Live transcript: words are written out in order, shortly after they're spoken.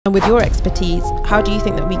And with your expertise, how do you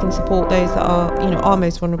think that we can support those that are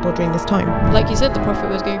most vulnerable during this time? Like you said, the Prophet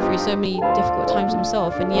was going through so many difficult times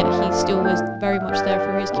himself, and yet he still was very much there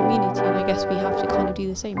for his community. And I guess we have to kind of do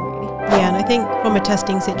the same, really. Yeah, and I think from a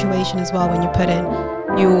testing situation as well, when you're put in,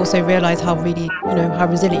 you also realise how really, how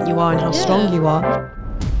resilient you are and how strong you are.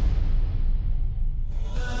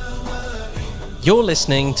 You're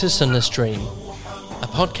listening to Sunnah Stream, a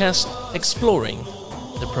podcast exploring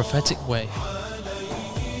the prophetic way.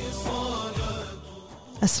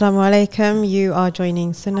 Assalamu alaikum, you are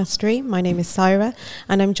joining Sunnah Stream. My name is Sahirah,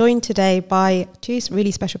 and I'm joined today by two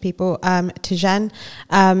really special people, Tijen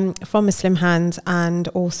from Muslim Hands and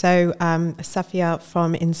also Safiyah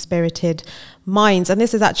from Inspirited Minds. And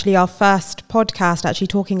this is actually our first podcast actually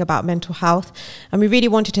talking about mental health. And we really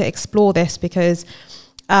wanted to explore this because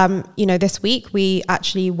this week we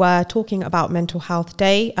actually were talking about Mental Health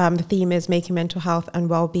Day. The theme is making mental health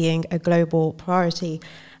and well-being a global priority.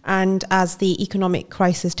 And as the economic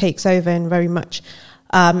crisis takes over and very much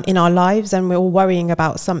in our lives, and we're all worrying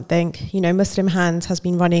about something, Muslim Hands has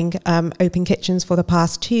been running open kitchens for the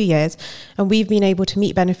past 2 years, and we've been able to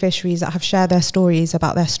meet beneficiaries that have shared their stories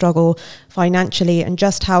about their struggle financially and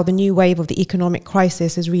just how the new wave of the economic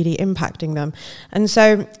crisis is really impacting them. And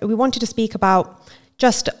so we wanted to speak about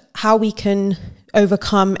just how we can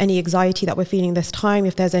overcome any anxiety that we're feeling this time,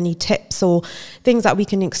 if there's any tips or things that we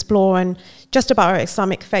can explore, and just about our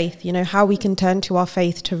Islamic faith, how we can turn to our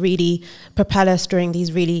faith to really propel us during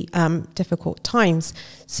these really difficult times.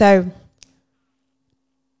 So,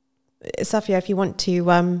 Safiyah, if you want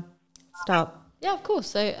to start. Yeah, of course.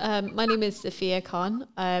 So my name is Safiyah Khan.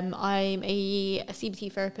 I'm a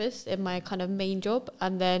CBT therapist in my kind of main job.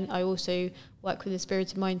 And then I also work with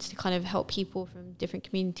Inspirited Minds to kind of help people from different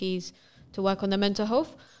communities to work on their mental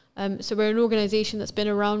health. So we're an organisation that's been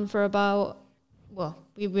around for about,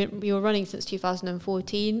 we were running since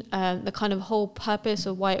 2014. The kind of whole purpose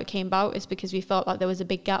of why it came about is because we felt like there was a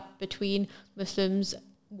big gap between Muslims,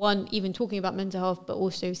 one, even talking about mental health, but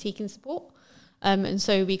also seeking support. And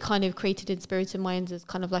so we kind of created Inspirited Minds as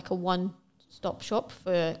kind of like a one-stop shop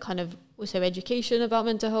for kind of also education about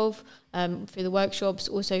mental health, for the workshops,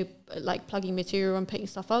 also like plugging material and putting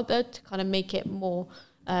stuff out there to kind of make it more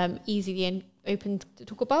easy and open to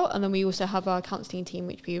talk about. And then we also have our counselling team,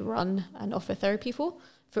 which we run and offer therapy for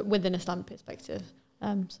with an Islamic perspective.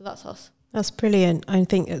 So that's us. That's brilliant. I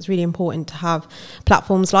think it's really important to have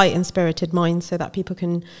platforms like Inspirited Minds so that people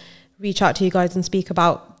can reach out to you guys and speak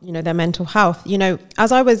about, their mental health.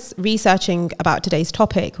 As I was researching about today's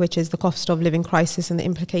topic, which is the cost of living crisis and the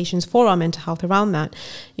implications for our mental health around that,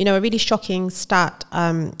 a really shocking stat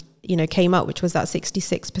came up, which was that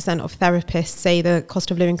 66% of therapists say the cost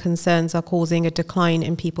of living concerns are causing a decline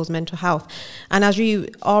in people's mental health. And as you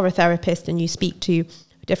are a therapist and you speak to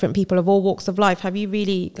different people of all walks of life, have you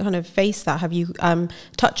really kind of faced that? Have you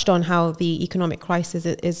touched on how the economic crisis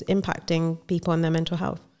is impacting people and their mental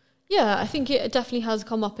health? Yeah, I think it definitely has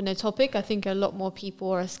come up in a topic. I think a lot more people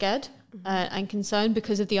are scared and concerned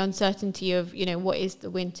because of the uncertainty of, what is the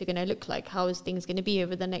winter going to look like? How is things going to be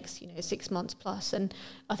over the next, 6 months plus? And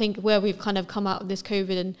I think where we've kind of come out of this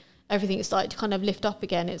COVID and everything is started to kind of lift up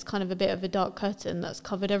again, it's kind of a bit of a dark curtain that's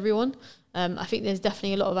covered everyone. I think there's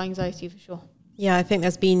definitely a lot of anxiety for sure. Yeah, I think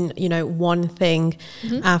there's been, one thing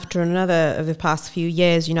after another over the past few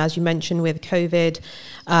years, as you mentioned with COVID,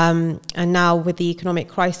 and now with the economic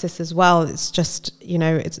crisis as well. It's just,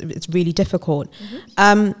 it's really difficult.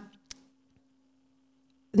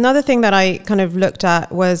 Another thing that I kind of looked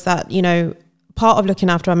at was that, part of looking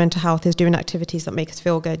after our mental health is doing activities that make us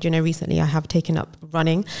feel good. Recently I have taken up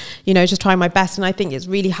running, just trying my best. And I think it's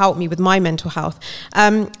really helped me with my mental health.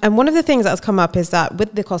 And one of the things that has come up is that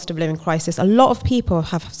with the cost of living crisis, a lot of people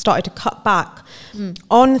have started to cut back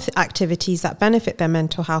on activities that benefit their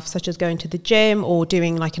mental health, such as going to the gym or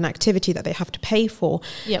doing like an activity that they have to pay for.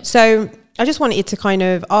 Yep. So I just wanted to kind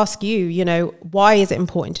of ask you, why is it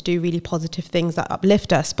important to do really positive things that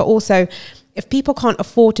uplift us? But also, if people can't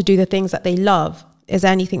afford to do the things that they love, is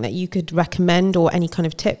there anything that you could recommend or any kind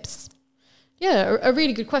of tips? Yeah, a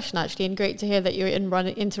really good question, actually, and great to hear that you're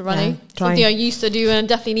into running. Yeah, something I used to do and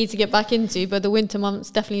definitely need to get back into, but the winter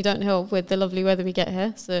months definitely don't help with the lovely weather we get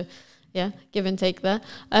here. So, yeah, give and take there.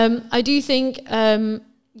 I do think...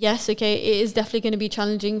 yes, okay, it is definitely going to be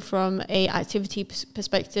challenging from a activity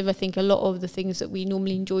perspective. I think a lot of the things that we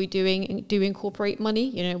normally enjoy doing do incorporate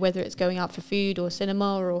money, whether it's going out for food or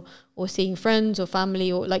cinema or seeing friends or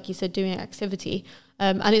family or, like you said, doing activity.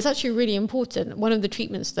 And it's actually really important. One of the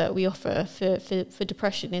treatments that we offer for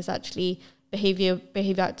depression is actually behavior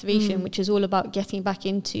activation, which is all about getting back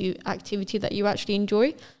into activity that you actually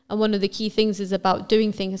enjoy. And one of the key things is about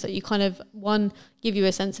doing things that you kind of, one, give you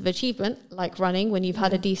a sense of achievement, like running when you've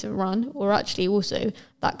had a decent run, or actually also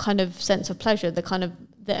that kind of sense of pleasure, the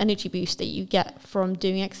energy boost that you get from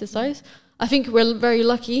doing exercise. I think we're very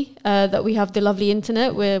lucky that we have the lovely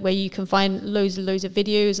internet where you can find loads and loads of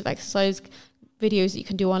videos of exercise videos that you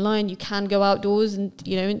can do online. You can go outdoors and,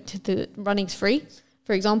 into the running's free.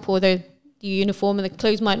 For example, although the uniform and the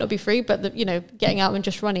clothes might not be free, but getting out and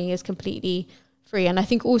just running is completely free. And I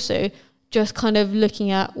think also just kind of looking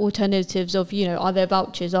at alternatives of, are there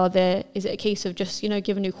vouchers? Is it a case of just,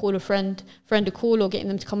 giving a friend a call, or getting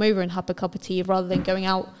them to come over and have a cup of tea rather than going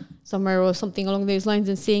out somewhere or something along those lines,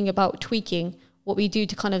 and seeing about tweaking what we do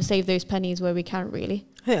to kind of save those pennies where we can, really.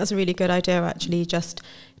 I think that's a really good idea, actually, just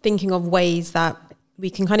thinking of ways that we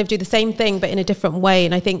can kind of do the same thing but in a different way.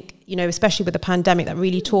 And I think, especially with the pandemic, that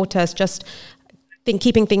really taught us just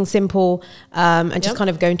keeping things simple, and just kind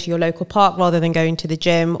of going to your local park rather than going to the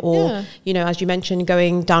gym, or as you mentioned,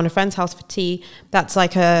 going down a friend's house for tea. That's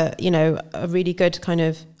like a really good kind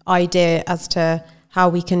of idea as to how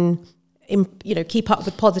we can keep up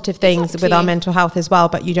with positive things with our mental health as well,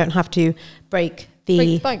 but you don't have to break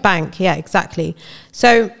the bank. Yeah, exactly.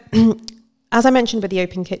 So as I mentioned with the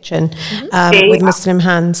open kitchen, with Muslim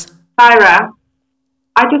Hands. Sahirah,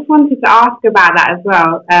 I just wanted to ask about that as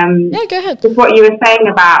well. Go ahead. Just what you were saying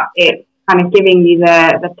about it kind of giving you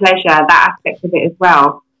the pleasure, that aspect of it as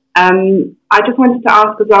well. I just wanted to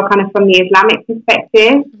ask as well, kind of from the Islamic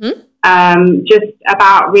perspective, just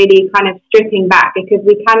about really kind of stripping back, because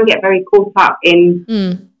we can get very caught up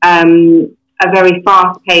in a very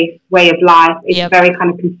fast-paced way of life. It's very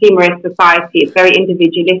kind of consumerist society. It's very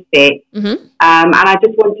individualistic. And I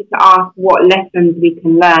just wanted to ask what lessons we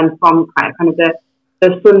can learn from kind of the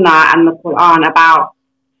Sunnah and the Quran about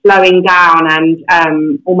slowing down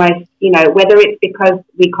and almost, whether it's because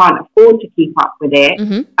we can't afford to keep up with it,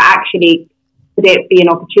 but actually could it be an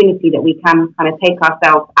opportunity that we can kind of take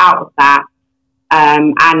ourselves out of that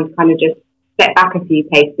and kind of just step back a few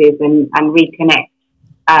paces and reconnect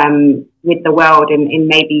with the world in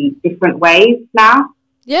maybe different ways now?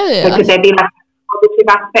 So could there be like a positive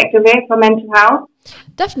aspect of it for mental health?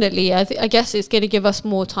 Definitely. I guess it's going to give us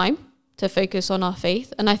more time to focus on our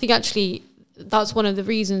faith. And I think actually that's one of the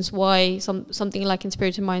reasons why something like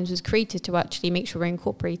Inspirited Minds was created, to actually make sure we're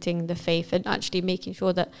incorporating the faith and actually making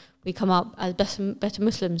sure that we come up as better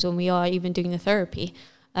Muslims when we are even doing the therapy.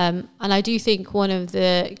 And I do think one of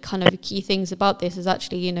the kind of key things about this is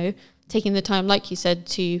actually, taking the time, like you said,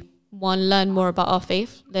 to learn more about our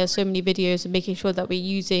faith. There's so many videos, and making sure that we're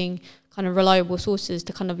using kind of reliable sources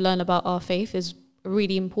to kind of learn about our faith is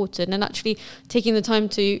really important. And actually taking the time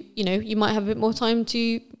to, you might have a bit more time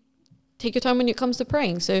to take your time when it comes to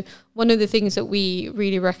praying. So one of the things that we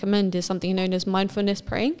really recommend is something known as mindfulness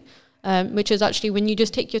praying, which is actually when you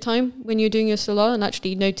just take your time when you're doing your salah, and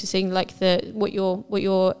actually noticing like what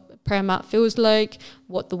your prayer mat feels like,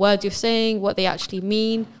 what the words you're saying, what they actually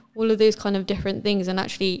mean, all of those kind of different things, and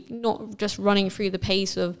actually not just running through the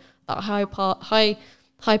pace of that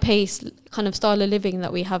high pace kind of style of living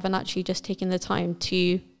that we have, and actually just taking the time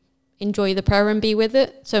to enjoy the prayer and be with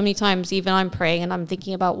it. So many times even I'm praying and I'm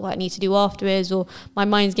thinking about what I need to do afterwards, or my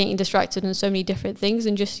mind's getting distracted in so many different things,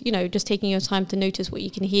 and just just taking your time to notice what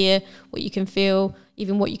you can hear, what you can feel,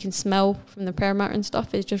 even what you can smell from the prayer mat and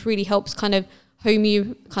stuff. It just really helps kind of home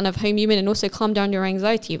you in, and also calm down your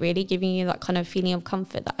anxiety, really giving you that kind of feeling of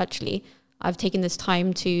comfort that actually I've taken this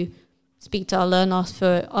time to speak to Allah and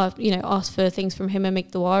ask for things from Him and make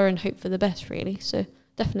dua and hope for the best, really. So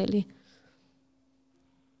definitely.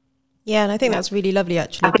 Yeah, and I think that's really lovely,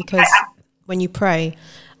 actually, because when you pray,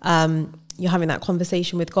 you're having that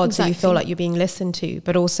conversation with God, so you feel like you're being listened to.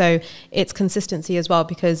 But also it's consistency as well,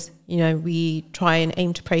 because we try and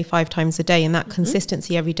aim to pray 5 times a day, and that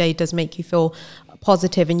consistency every day does make you feel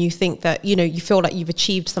positive, and you think that you feel like you've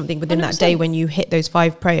achieved something within 100%. That day when you hit those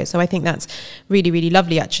 5 prayers. So I think that's really, really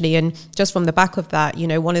lovely, actually. And just from the back of that,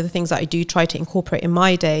 one of the things that I do try to incorporate in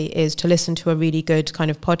my day is to listen to a really good kind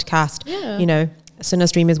of podcast. Sunnah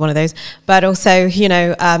Stream is one of those, but also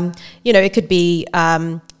it could be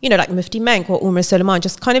like Mufti Menk or Umar Suleiman,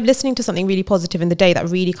 just kind of listening to something really positive in the day that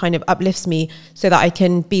really kind of uplifts me, so that I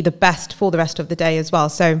can be the best for the rest of the day as well.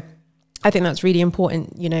 So I think that's really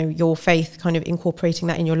important, your faith, kind of incorporating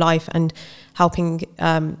that in your life and helping,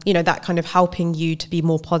 that kind of helping you to be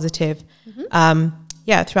more positive,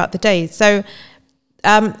 throughout the day. So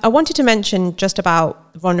I wanted to mention just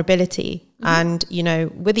about vulnerability, and,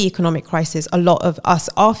 with the economic crisis, a lot of us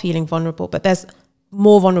are feeling vulnerable, but there's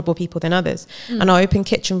more vulnerable people than others. And our open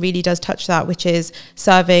kitchen really does touch that, which is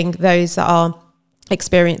serving those that are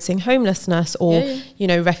experiencing homelessness or you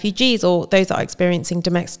know, refugees, or those that are experiencing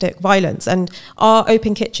domestic violence. And our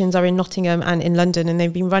open kitchens are in Nottingham and in London, and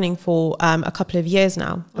they've been running for a couple of years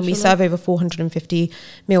now, and we serve over 450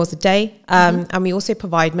 meals a day, and we also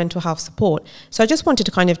provide mental health support. So I just wanted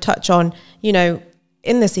to kind of touch on, you know,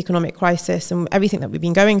 in this economic crisis and everything that we've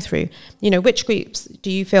been going through, you know, which groups do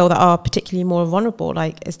you feel that are particularly more vulnerable?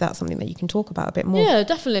 Like, is that something that you can talk about a bit more? Yeah,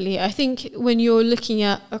 definitely. I think when you're looking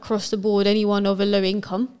at across the board, anyone of a low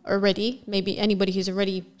income already, maybe anybody who's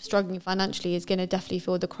already struggling financially is going to definitely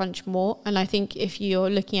feel the crunch more. And I think if you're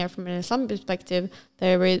looking at it from an Islamic perspective,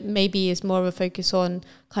 there is maybe is more of a focus on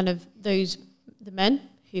kind of the men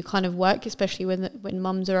who kind of work, especially when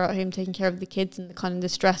mums are at home taking care of the kids, and the kind of the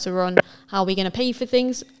stress around how we're going to pay for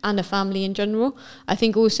things, and a family in general. I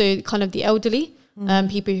think also kind of the elderly,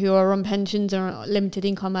 people who are on pensions or limited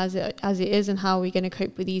income as it is, and how we're going to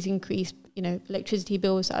cope with these increased, you know, electricity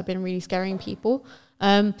bills that have been really scaring people.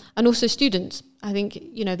 And also students. I think,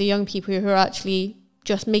 you know, the young people who are actually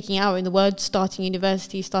just making out in the world, starting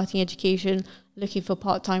university, starting education, looking for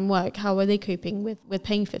part-time work, how are they coping with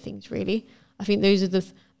paying for things, really? I think those are the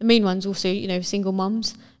main ones. Also, you know, single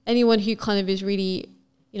mums, anyone who kind of is really,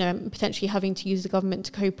 you know, potentially having to use the government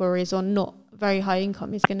to cope, or is on not very high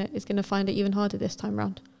income, is gonna find it even harder this time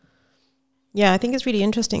around. Yeah, I think it's really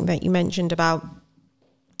interesting that you mentioned about,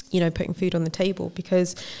 you know, putting food on the table,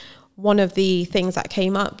 because one of the things that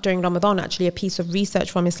came up during Ramadan, actually a piece of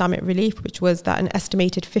research from Islamic Relief, which was that an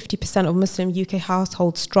estimated 50% of Muslim UK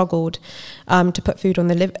households struggled to put food on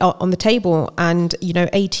the table, and, you know,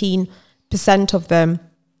 18% of them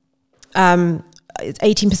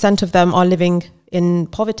are living in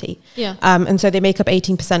poverty. And so they make up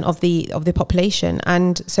 18% of the population.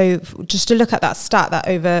 And so just to look at that stat, that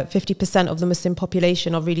over 50% of the Muslim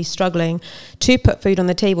population are really struggling to put food on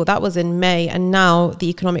the table, that was in May. And now the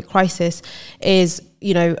economic crisis is,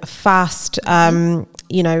 you know, fast,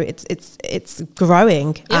 you know, it's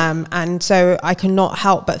growing. And so I cannot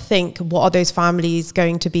help but think, what are those families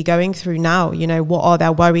going to be going through now? You know, what are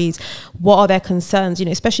their worries? What are their concerns? You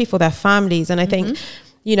know, especially for their families. And I think,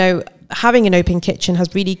 you know, having an open kitchen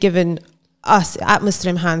has really given us at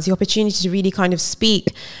Muslim Hands the opportunity to really kind of speak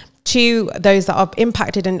to those that are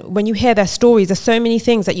impacted. And when you hear their stories, there's so many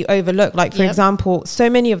things that you overlook. Like, for example, so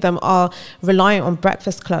many of them are reliant on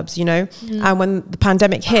breakfast clubs, you know, and when the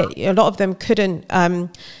pandemic hit, a lot of them couldn't,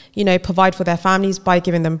 you know, provide for their families by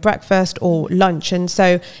giving them breakfast or lunch. And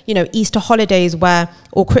so, you know, Easter holidays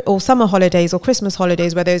or summer holidays or Christmas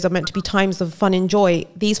holidays, where those are meant to be times of fun and joy,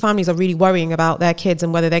 these families are really worrying about their kids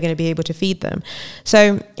and whether they're going to be able to feed them.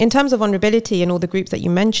 So in terms of vulnerability and all the groups that you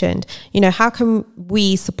mentioned, you know, how can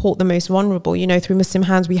we support the most vulnerable? You know, through Muslim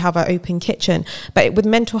Hands, we have our open kitchen. But with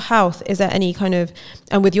mental health, is there any kind of,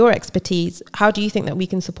 and with your expertise, how do you think that we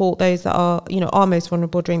can support those that are, you know, are most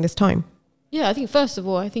vulnerable during this time? Yeah, I think first of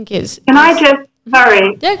all, I think it's... Can I just,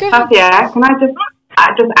 sorry, yeah, go ahead. Safiyah, can I just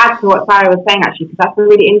add to what Sahirah was saying, actually, because that's a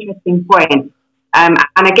really interesting point. And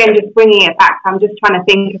again, just bringing it back, I'm just trying to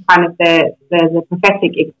think of kind of the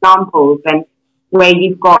prophetic examples, and where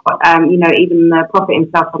you've got, you know, even the Prophet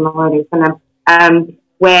himself on the Horoz,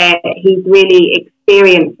 where he's really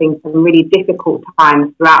experiencing some really difficult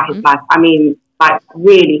times throughout his life. I mean, like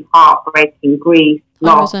really heartbreaking grief,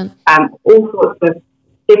 loss, all sorts of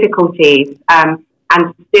difficulties, and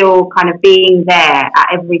still kind of being there at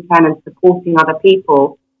every turn and supporting other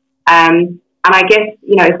people. And I guess,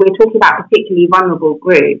 you know, if we're talking about particularly vulnerable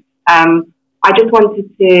groups, I just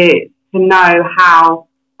wanted to know how,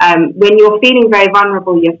 when you're feeling very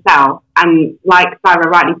vulnerable yourself, and like Sahirah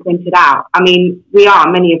rightly pointed out, I mean,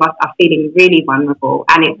 many of us are feeling really vulnerable,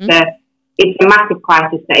 and it's a massive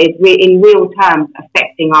crisis that is in real terms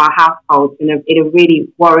affecting our households in a really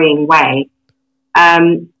worrying way.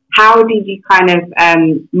 How did you kind of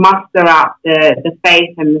muster up the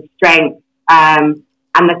faith and the strength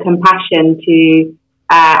and the compassion to,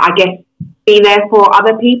 I guess, be there for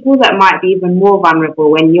other people that might be even more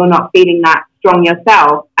vulnerable when you're not feeling that strong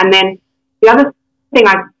yourself? And then the other thing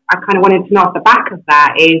I kind of wanted to know off the back of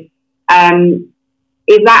that is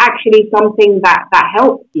that actually something that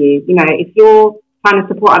helps you? You know, if you're trying to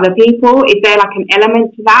support other people, is there like an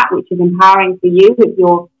element to that which is empowering for you if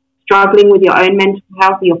you're struggling with your own mental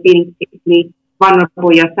health, or you're feeling particularly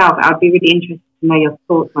vulnerable yourself? I'd be really interested to know your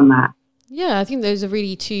thoughts on that. Yeah, I think those are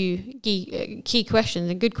really two key questions,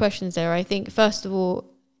 and good questions there. I think, first of all,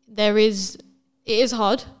 it is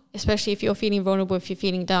hard, especially if you're feeling vulnerable, if you're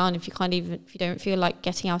feeling down, if you don't feel like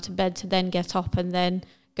getting out of bed to then get up and then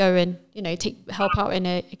go and, you know, help out in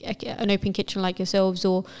an open kitchen like yourselves,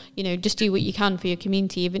 or, you know, just do what you can for your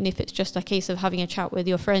community, even if it's just a case of having a chat with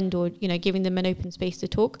your friend, or, you know, giving them an open space to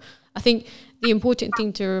talk. I think the important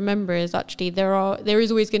thing to remember is actually there is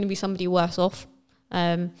always going to be somebody worse off.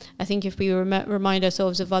 I think if we remind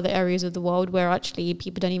ourselves of other areas of the world where actually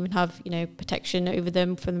people don't even have, you know, protection over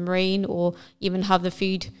them from the rain, or even have the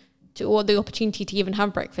food or the opportunity to even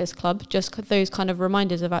have breakfast club, just those kind of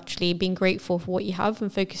reminders of actually being grateful for what you have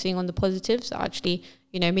and focusing on the positives. Actually,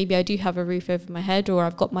 you know, maybe I do have a roof over my head, or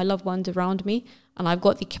I've got my loved ones around me, and I've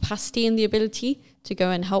got the capacity and the ability to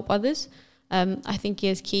go and help others. I think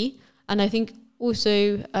is key. And I think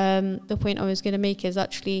also the point I was going to make is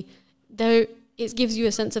actually it gives you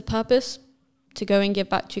a sense of purpose to go and give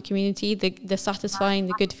back to your community, the satisfying,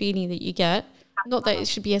 the good feeling that you get. Not that it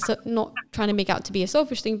should be not trying to make out to be a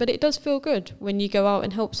selfish thing, but it does feel good when you go out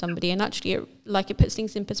and help somebody. And actually, it puts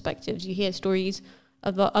things in perspectives. You hear stories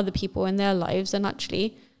of other people in their lives, and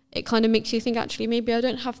actually, it kind of makes you think, actually, maybe I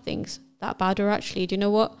don't have things that bad, or actually, do you know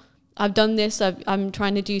what? I've done this. I'm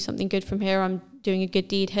trying to do something good from here. I'm doing a good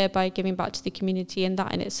deed here by giving back to the community, and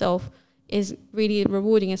that in itself is really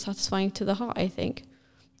rewarding and satisfying to the heart, I think.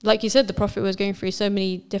 Like you said, the Prophet was going through so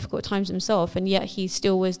many difficult times himself, and yet he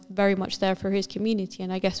still was very much there for his community.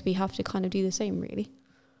 And I guess we have to kind of do the same, really.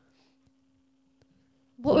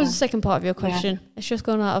 What was the second part of your question? It's just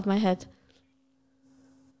gone out of my head.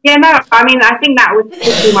 Yeah, no, I mean, I think that was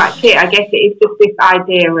pretty much it. I guess it is just this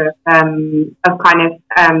idea of kind of,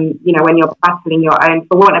 you know, when you're battling your own,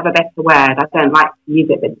 for want of a better word, I don't like to use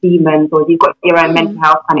it, but demons, or you've got your own mental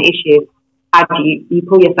health kind of issues. How do you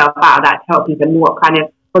pull yourself out of that to help people, and what kind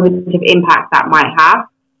of positive impact that might have?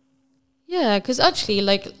 Yeah, because actually,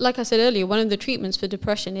 like I said earlier, one of the treatments for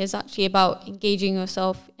depression is actually about engaging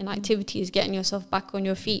yourself in activities, getting yourself back on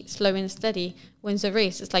your feet, slow and steady. Wins a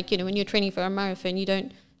race. It's like, you know, when you're training for a marathon, you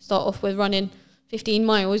don't start off with running 15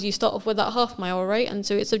 miles, you start off with that half mile, right? And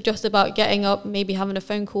so it's just about getting up, maybe having a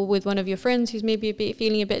phone call with one of your friends who's maybe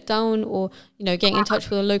feeling a bit down, or, you know, getting in touch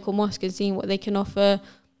with a local mosque and seeing what they can offer.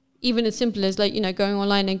 Even as simple as, like, you know, going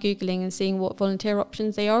online and Googling and seeing what volunteer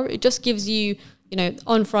options they are. It just gives you, you know,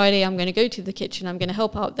 on Friday, I'm going to go to the kitchen, I'm going to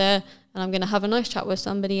help out there, and I'm going to have a nice chat with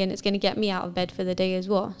somebody, and it's going to get me out of bed for the day as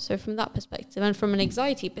well. So from that perspective, and from an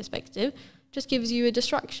anxiety perspective, just gives you a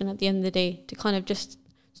distraction at the end of the day to kind of just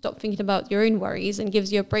stop thinking about your own worries, and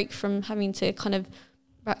gives you a break from having to kind of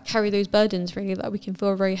carry those burdens, really, that we can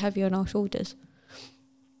feel very heavy on our shoulders.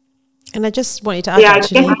 And I just wanted to add,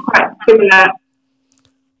 actually, I guess it's quite similar.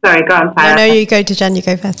 Sorry, go on, Sarah. No, you go to Jen, you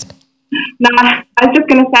go first. No, I was just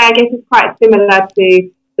going to say, I guess it's quite similar to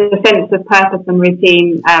the sense of purpose and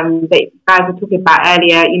routine that you guys were talking about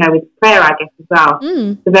earlier, you know, with prayer, I guess, as well.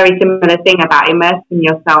 It's a very similar thing about immersing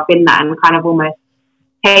yourself in that, and kind of almost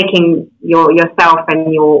taking yourself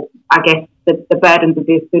and your, I guess, the burdens of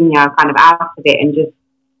this dunya kind of out of it, and just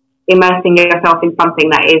immersing yourself in something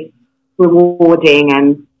that is rewarding,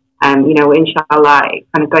 and you know, inshallah, it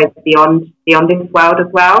kind of goes beyond this world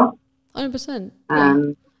as well. 100%.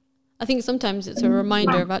 Yeah. I think sometimes it's a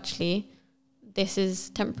reminder of actually, this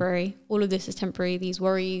is temporary. All of this is temporary. These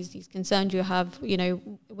worries, these concerns you have, you know,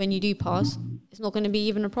 when you do pass, it's not going to be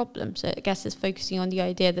even a problem. So I guess it's focusing on the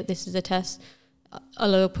idea that this is a test.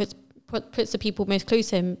 Allah puts the people most close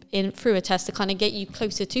to him in through a test to kind of get you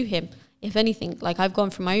closer to him. If anything, like, I've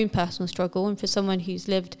gone through my own personal struggle, and for someone who's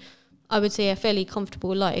lived, I would say, a fairly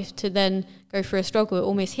comfortable life, to then go through a struggle, it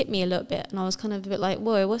almost hit me a little bit. And I was kind of a bit like,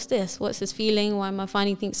 whoa, what's this? What's this feeling? Why am I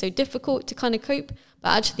finding things so difficult to kind of cope? But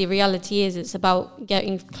actually, the reality is it's about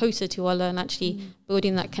getting closer to Allah and actually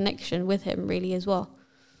building that connection with him, really, as well.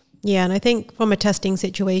 Yeah, and I think from a testing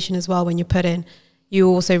situation as well, when you're put in, you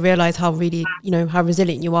also realize how really, you know, how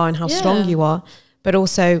resilient you are and how strong you are. But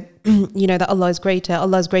also, you know, that Allah is greater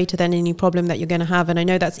than any problem that you're going to have. And I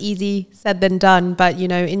know that's easy said than done, but, you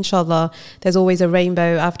know, inshallah, there's always a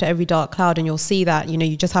rainbow after every dark cloud, and you'll see that, you know,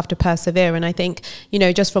 you just have to persevere. And I think, you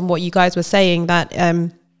know, just from what you guys were saying, that,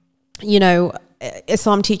 you know,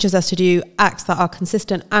 Islam teaches us to do acts that are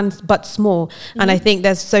consistent but small. And I think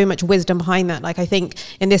there's so much wisdom behind that. Like, I think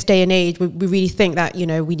in this day and age, we really think that, you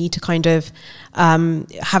know, we need to kind of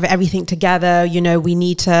have everything together. You know, we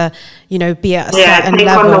need to, you know, be at a certain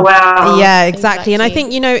level. Yeah, exactly. And I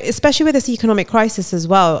think, you know, especially with this economic crisis as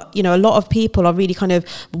well, you know, a lot of people are really kind of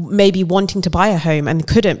maybe wanting to buy a home and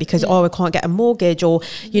couldn't because, oh, I can't get a mortgage, or,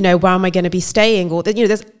 you know, where am I going to be staying? Or, you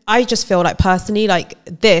know, I just feel like personally, like,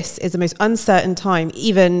 this is the most uncertain time,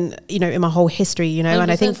 even, you know, in my whole history, you know. 100%.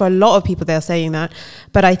 And I think for a lot of people, they're saying that.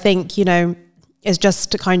 But I think, you know, is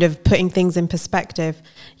just to kind of putting things in perspective,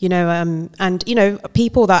 you know, and, you know,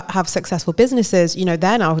 people that have successful businesses, you know,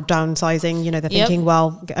 they're now downsizing, you know, they're thinking,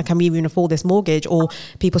 well, can we even afford this mortgage? Or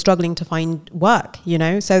people struggling to find work, you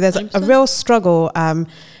know, so there's a real struggle.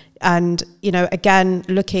 And, you know, again,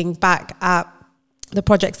 looking back at the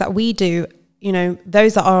projects that we do, you know,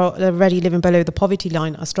 those that are already living below the poverty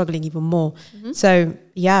line are struggling even more. So,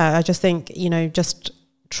 yeah, I just think, you know, just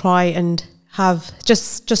try and have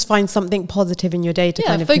just find something positive in your day to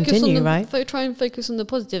kind of continue, right? Try and focus on the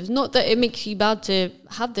positives. Not that it makes you bad to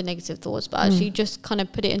have the negative thoughts, but actually just kind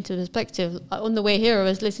of put it into perspective. On the way here, I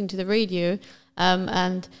was listening to the radio,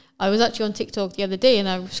 and I was actually on TikTok the other day, and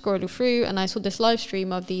I was scrolling through, and I saw this live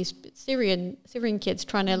stream of these Syrian kids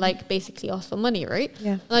trying to like basically ask for money, right?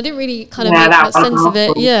 Yeah. And I didn't really kind of make much sense of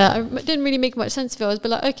it. Yeah, I didn't really make much sense of it. I was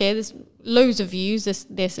like, okay, there's loads of views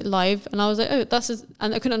this live, and I was like, oh,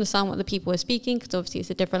 and I couldn't understand what the people were speaking because obviously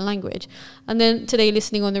it's a different language. And then today,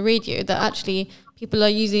 listening on the radio, that actually people are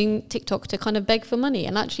using TikTok to kind of beg for money,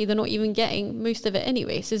 and actually they're not even getting most of it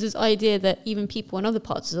anyway. So there's this idea that even people in other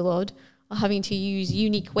parts of the world are having to use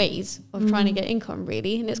unique ways of trying to get income,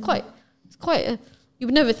 really. And it's quite you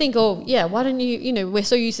would never think, oh yeah, why don't you know, we're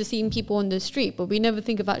so used to seeing people on the street, but we never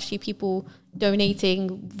think of actually people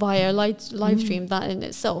donating via live stream. That in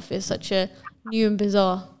itself is such a new and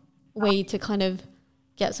bizarre way to kind of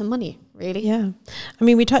get some money, really. Yeah. I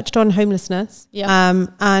mean, we touched on homelessness. Yeah.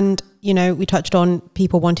 And, you know, we touched on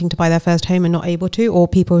people wanting to buy their first home and not able to, or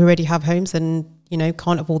people who already have homes and, you know,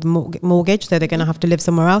 can't afford the mortgage, so they're going to have to live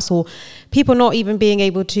somewhere else, or people not even being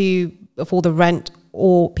able to afford the rent,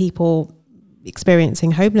 or people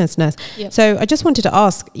experiencing homelessness. Yep. So I just wanted to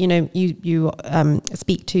ask, you know, you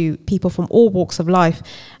speak to people from all walks of life.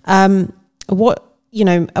 What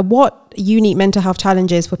unique mental health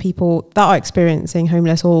challenges for people that are experiencing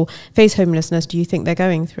homeless or face homelessness do you think they're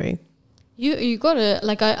going through? You got to,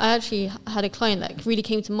 like, I actually had a client that really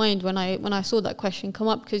came to mind when I saw that question come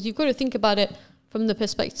up, because you've got to think about it from the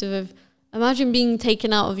perspective of, imagine being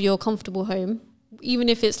taken out of your comfortable home, even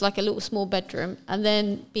if it's like a little small bedroom, and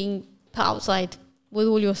then being put outside with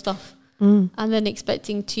all your stuff, and then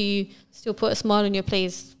expecting to still put a smile on your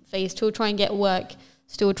face, still try and get work,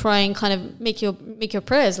 still try and kind of make your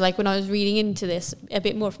prayers. Like when I was reading into this a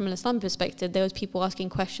bit more from an Islam perspective, there was people asking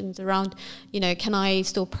questions around, you know, can I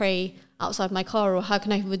still pray outside my car, or how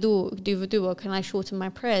can I do wudu, or can I shorten my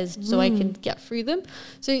prayers so I can get through them?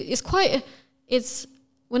 So it's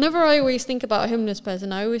whenever I always think about a homeless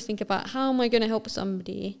person, I always think about how am I going to help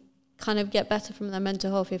somebody kind of get better from their mental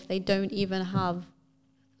health if they don't even have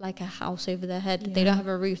like a house over their head, they don't have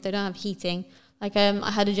a roof, they don't have heating. Like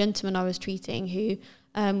I had a gentleman I was treating who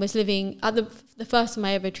was living at the first time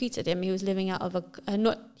I ever treated him, he was living out of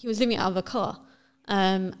a car.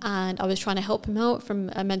 And I was trying to help him out from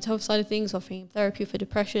a mental health side of things, offering him therapy for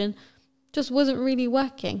depression. Just wasn't really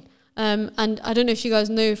working. And I don't know if you guys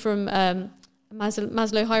know from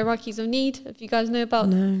Maslow hierarchies of need, if you guys know about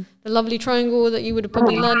the lovely triangle that you would have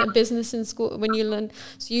probably learned at business in school when you learn.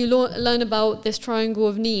 So you learn about this triangle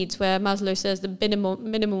of needs, where Maslow says the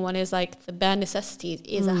minimum one is like the bare necessities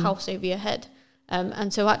is a house over your head.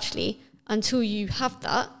 And so actually, until you have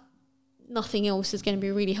that, nothing else is going to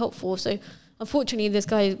be really helpful. So unfortunately, this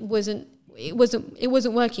guy wasn't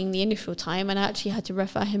working the initial time, and I actually had to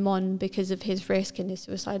refer him on because of his risk and his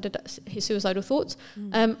suicidal thoughts.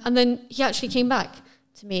 And then he actually came back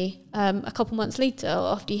to me a couple months later,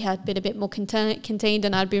 after he had been a bit more contained,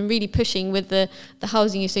 and I'd been really pushing with the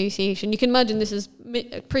housing association. You can imagine this is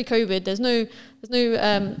pre-COVID. There's no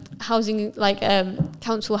housing, like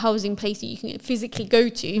council housing place that you can physically go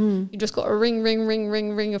to. You just got to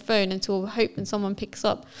ring a phone until hope and someone picks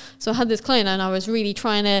up. So I had this client, and I was really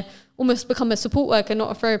trying to almost become a support worker, not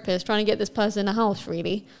a therapist, trying to get this person a house,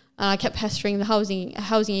 really. And I kept pestering the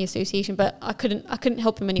housing association, but I couldn't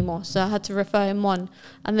help him anymore. So I had to refer him on.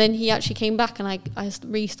 And then he actually came back, and I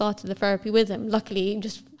restarted the therapy with him. Luckily, it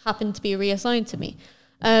just happened to be reassigned to me.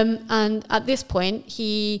 And at this point,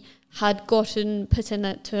 he had gotten put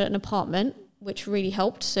into an apartment, which really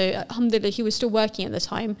helped. So alhamdulillah, he was still working at the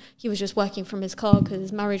time. He was just working from his car because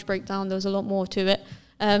his marriage broke down. There was a lot more to it.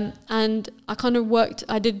 And I kind of worked.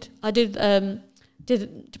 I did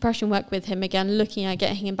depression work with him again, looking at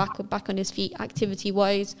getting him back on his feet,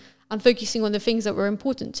 activity-wise, and focusing on the things that were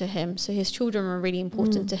important to him. So his children were really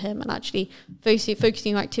important to him, and actually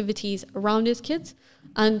focusing on activities around his kids.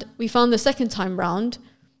 And we found the second time round,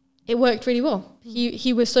 it worked really well.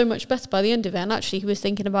 He was so much better by the end of it, and actually he was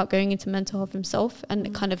thinking about going into mental health himself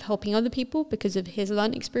and kind of helping other people because of his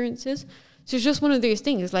learned experiences. So it's just one of those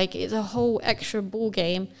things, like it's a whole extra ball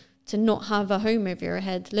game to not have a home over your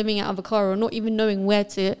head, living out of a car, or not even knowing where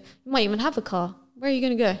to, you might even have a car. Where are you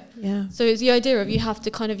going to go? Yeah. So it's the idea of you have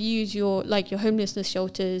to kind of use your homelessness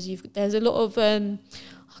shelters. There's a lot of, I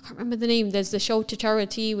can't remember the name. There's the Shelter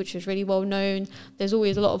Charity, which is really well known. There's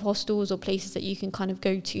always a lot of hostels or places that you can kind of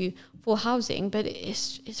go to for housing, but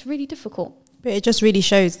it's really difficult. But it just really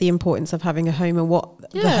shows the importance of having a home and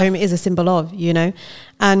what the home is a symbol of, you know.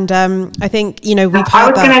 And I think, you know, we've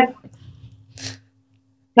heard that.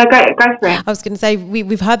 No, go for it. I was going to say,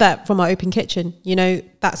 we've heard that from our open kitchen, you know,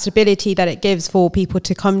 that stability that it gives for people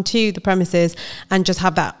to come to the premises and just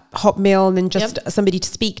have that hot meal and just somebody to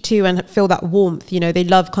speak to and feel that warmth, you know, they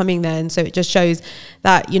love coming there. And so it just shows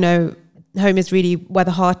that, you know, home is really where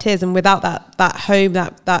the heart is. And without that home,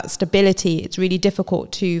 that stability, it's really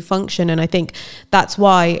difficult to function. And I think that's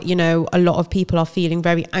why, you know, a lot of people are feeling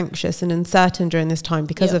very anxious and uncertain during this time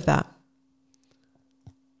because of that.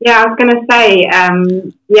 Yeah, I was going to say,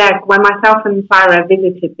 when myself and Sahirah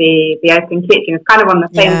visited the open kitchen, it's kind of on the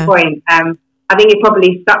same point. I think it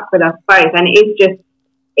probably stuck with us both, and it is just,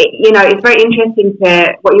 you know, it's very interesting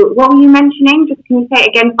to what were you mentioning? Just can you say it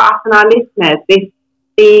again for us and our listeners?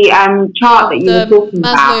 The chart that you were talking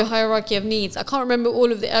about. Maslow hierarchy of needs. I can't remember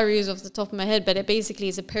all of the areas off the top of my head, but it basically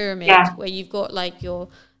is a pyramid where you've got like your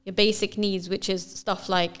basic needs, which is stuff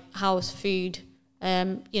like house, food,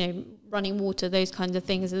 you know, running water, those kinds of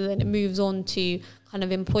things, and then it moves on to kind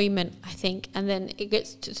of employment, I think, and then it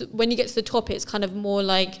gets to, when you get to the top, it's kind of more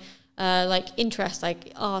like interest,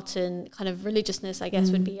 like art and kind of religiousness, I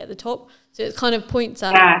guess, would be at the top. So it kind of points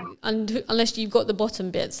at, and unless you've got the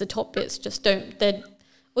bottom bits, the top bits just don't. They're,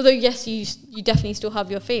 although yes, you definitely still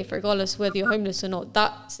have your faith, regardless whether you're homeless or not.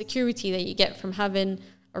 That security that you get from having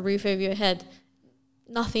a roof over your head,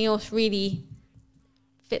 nothing else really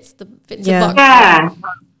fits the bucket. Yeah.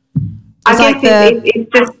 I guess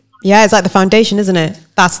it's just... Yeah, it's like the foundation, isn't it?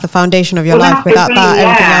 That's the foundation of your life. Without that,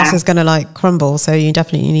 everything else is going to like crumble. So you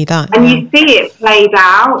definitely need that. And you see it played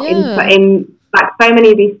out in like so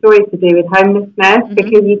many of these stories to do with homelessness,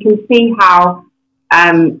 because you can see how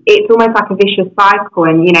it's almost like a vicious cycle.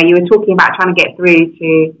 And, you know, you were talking about trying to get through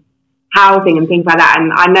to housing and things like that.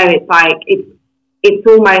 And I know it's like, it's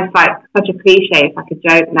almost like such a cliche. It's like a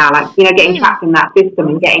joke now, like, you know, getting trapped in that system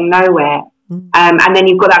and getting nowhere. And then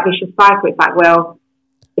you've got that vicious cycle. It's like, well,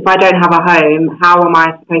 if I don't have a home, how am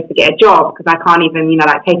I supposed to get a job? Because I can't even, you know,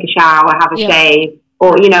 like take a shower, have a shave,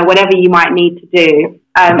 or, you know, whatever you might need to do.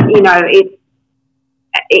 You know,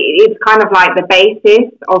 it's kind of like the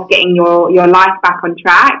basis of getting your life back on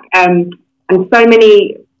track. And so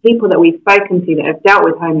many people that we've spoken to that have dealt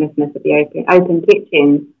with homelessness at the open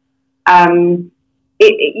kitchen,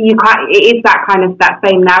 it is that kind of that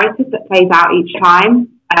same narrative that plays out each time.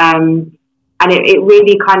 And it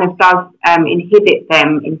really kind of does inhibit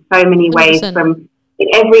them in so many ways 100%. From in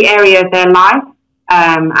every area of their life.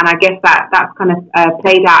 And I guess that's kind of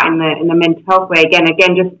played out in the mental health way. Again,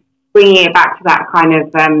 just bringing it back to that kind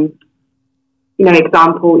of, you know,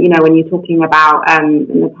 example, you know, when you're talking about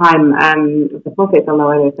in the time of the Prophet,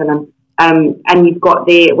 and you've got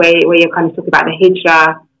the where you're kind of talking about the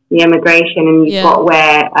hijrah, the immigration, and you've got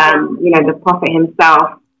where, you know, the Prophet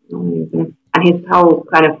himself and his whole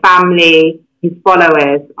kind of family, his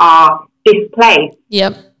followers are displaced.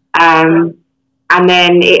 And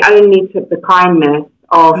then it only took the kindness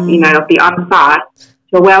of, you know, of the Ansar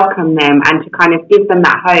to welcome them and to kind of give them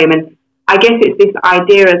that home. And I guess it's this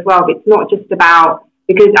idea as well, it's not just about,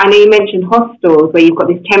 because I know you mentioned hostels where you've got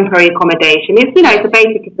this temporary accommodation. It's, you know,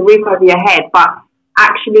 it's a roof over your head, but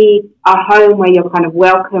actually a home where you're kind of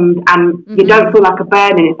welcomed and you don't feel like a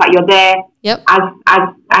burden. It's like you're there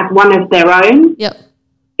as one of their own.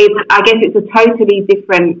 I guess it's a totally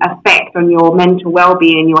different effect on your mental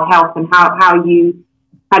well-being, your health, and how you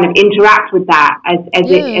kind of interact with that as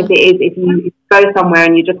it is if you go somewhere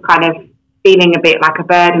and you're just kind of feeling a bit like a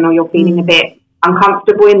burden, or you're feeling a bit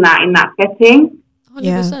uncomfortable in that setting.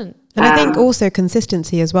 100%. And I think also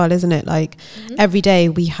consistency as well, isn't it? Like every day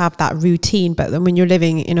we have that routine, but then when you're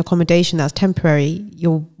living in accommodation that's temporary,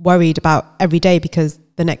 you're worried about every day because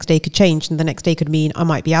the next day could change and the next day could mean I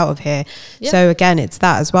might be out of here. So again, it's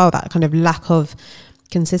that as well, that kind of lack of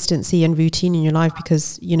consistency and routine in your life,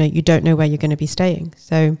 because, you know, you don't know where you're going to be staying.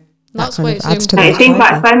 So that's that kind of adds to it. It seems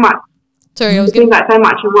like so much. Sorry, it seems like so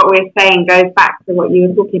much of what we're saying goes back to what you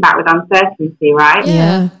were talking about with uncertainty, right?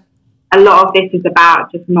 Yeah. A lot of this is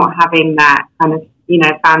about just not having that kind of, you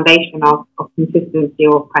know, foundation of consistency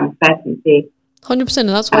or kind of certainty. 100%, and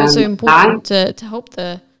that's why it's so important to help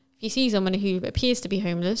if you see someone who appears to be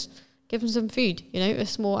homeless, give them some food, you know, a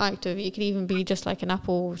small act of, it could even be just like an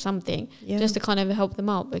apple or something, just to kind of help them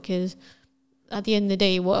out, because at the end of the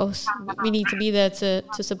day, what else? We need to be there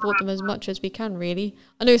to support them as much as we can, really.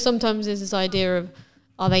 I know sometimes there's this idea of,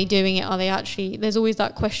 are they doing it? Are they actually, there's always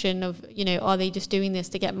that question of, you know, are they just doing this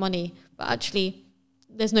to get money? But actually,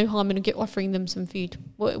 there's no harm in offering them some food.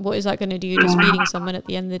 What is that going to do? You're just feeding someone at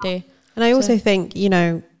the end of the day. And I also think, you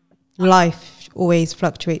know, life always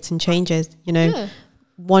fluctuates and changes, you know. Yeah.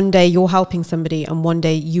 One day you're helping somebody and one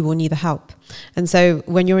day you will need the help. And so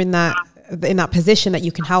when you're in that position that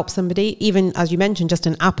you can help somebody, even as you mentioned, just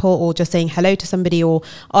an apple or just saying hello to somebody or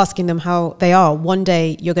asking them how they are, one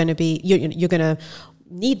day you're going to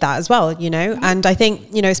need that as well, you know. And I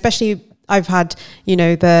think, you know, especially I've had, you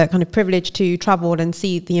know, the kind of privilege to travel and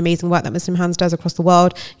see the amazing work that Muslim Hands does across the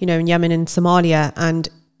world, you know, in Yemen and Somalia. And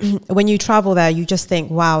when you travel there, you just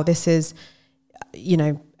think, wow, this is, you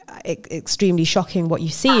know, extremely shocking what you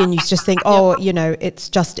see. And you just think, oh, you know, it's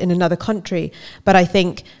just in another country. But I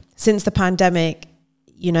think since the pandemic,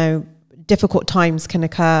 you know, difficult times can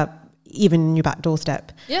occur even in your back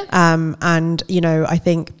doorstep. Yeah. And, you know, I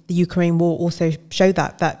think the Ukraine war also showed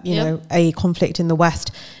that, you know, a conflict in the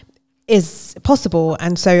West is possible.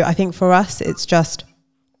 And so I think for us, it's just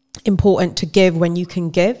important to give when you can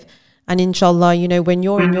give. And inshallah, you know, when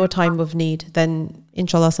you're in your time of need, then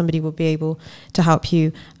inshallah, somebody will be able to help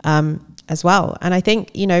you as well. And I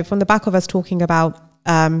think, you know, from the back of us talking about,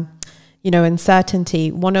 you know,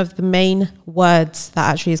 uncertainty, one of the main words that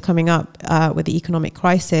actually is coming up with the economic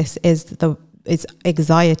crisis is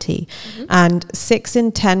anxiety. And 6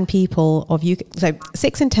 in 10 of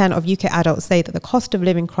UK adults say that the cost of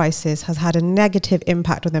living crisis has had a negative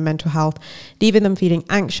impact on their mental health, leaving them feeling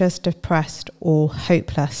anxious, depressed, or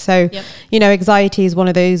hopeless. So, you know, anxiety is one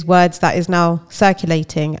of those words that is now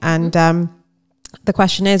circulating. And the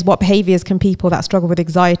question is, what behaviors can people that struggle with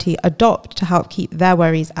anxiety adopt to help keep their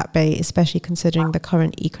worries at bay, especially considering the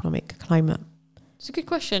current economic climate? It's a good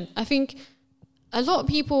question. I think a lot of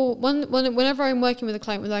people, whenever I'm working with a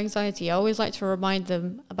client with anxiety, I always like to remind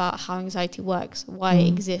them about how anxiety works, why it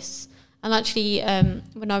exists. And actually,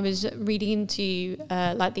 when I was reading into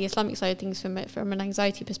like the Islamic side of things from an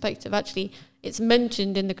anxiety perspective, actually, it's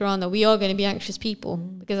mentioned in the Quran that we are going to be anxious people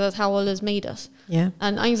because that's how Allah has made us. Yeah.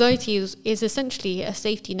 And anxiety is essentially a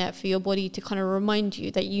safety net for your body to kind of remind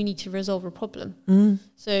you that you need to resolve a problem.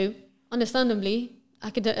 So, understandably,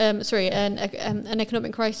 an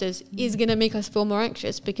economic crisis is going to make us feel more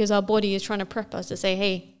anxious because our body is trying to prep us to say,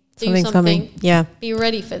 hey, do something coming. Yeah, be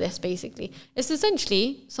ready for this. Basically, it's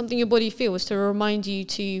essentially something your body feels to remind you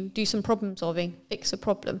to do some problem solving, fix a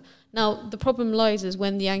problem. Now the problem lies is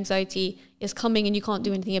when the anxiety is coming and you can't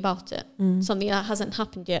do anything about it, something that hasn't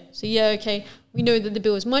happened yet. So okay, we know that the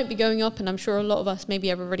bills might be going up, and I'm sure a lot of us maybe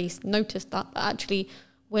have already noticed that, but actually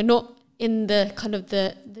we're not in the kind of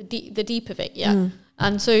the deep of it yet.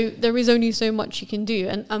 And so there is only so much you can do.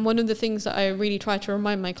 And one of the things that I really try to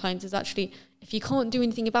remind my clients is actually, if you can't do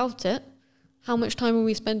anything about it, how much time are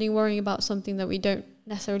we spending worrying about something that we don't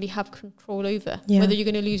necessarily have control over? Whether you're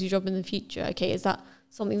going to lose your job in the future. Okay, is that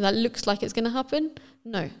something that looks like it's going to happen?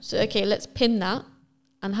 No. So, okay, let's pin that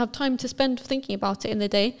and have time to spend thinking about it in the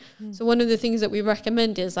day. So one of the things that we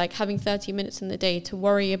recommend is like having 30 minutes in the day to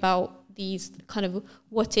worry about these kind of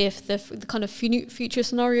what if, the kind of future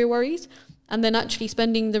scenario worries, and then actually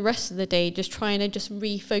spending the rest of the day just trying to just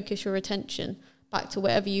refocus your attention back to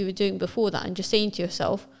whatever you were doing before that, and just saying to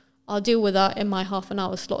yourself, I'll deal with that in my half an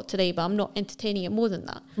hour slot today, but I'm not entertaining it more than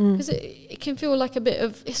that. Because it can feel like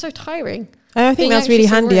it's so tiring. I think that's really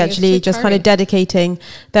handy, actually, just kind of dedicating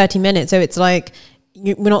 30 minutes. So it's like,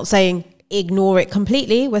 we're not saying ignore it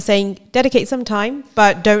completely. We're saying dedicate some time,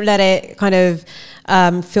 but don't let it kind of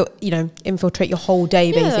infiltrate your whole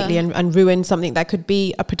day, basically, and ruin something that could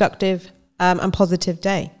be a productive and positive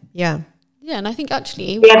day. Yeah, and I think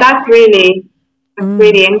actually... Yeah, that's really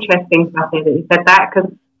interesting, Safiyah, that you said that,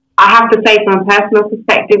 because I have to say from a personal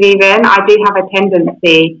perspective even, I do have a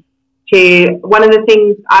tendency to... One of the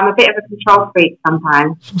things, I'm a bit of a control freak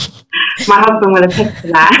sometimes. My husband will attest to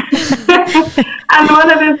that. And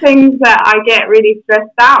one of the things that I get really stressed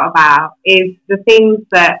out about is the things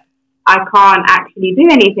that I can't actually do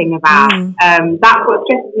anything about. That's what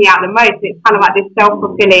stresses me out the most. It's kind of like this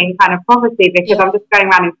self-fulfilling kind of prophecy, because I'm just going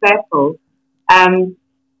around in circles. And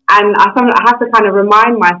I have to kind of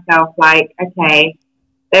remind myself, like, okay,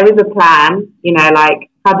 there is a plan, you know, like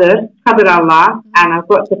Qadr Allah, and I've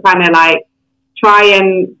got to kind of like try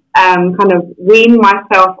and kind of wean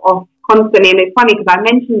myself off constantly. And it's funny because I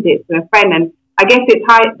mentioned it to a friend, and I guess this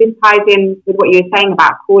ties in with what you were saying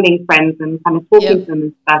about calling friends and kind of talking to them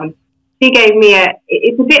and stuff. And she gave me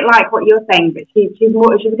it's a bit like what you're saying, but she's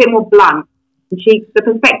a bit more blunt. And the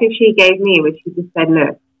perspective she gave me was, she just said,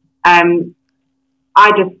 look,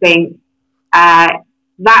 I just think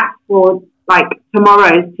that's for like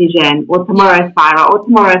tomorrow's Tijen or tomorrow's Sahirah or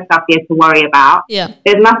tomorrow's Safiyah to worry about. Yeah.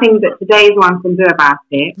 There's nothing that today's one can do about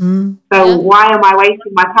it. So why am I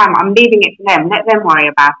wasting my time? I'm leaving it to them. Let them worry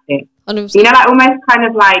about it. 100%. You know, like almost kind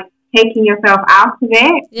of like taking yourself out of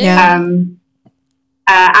it. Yeah. And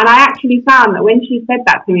I actually found that when she said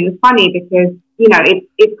that to me, it was funny because, you know,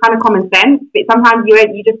 it's kind of common sense, but sometimes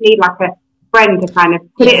you just need like a friend to kind of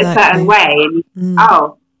put it a certain way. And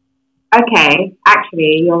oh, okay,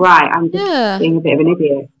 actually, you're right. I'm just being a bit of an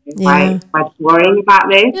idiot by just worrying about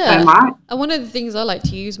this so much. And one of the things I like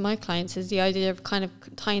to use my clients is the idea of kind of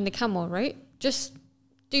tying the camel, right? Just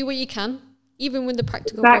do what you can, even with the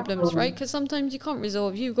practical problems, right? Because sometimes you can't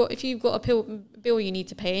resolve. If you've got a bill you need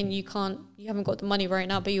to pay and you haven't got the money right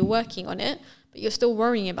now, but you're working on it, but you're still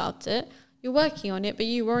worrying about it. You're working on it, but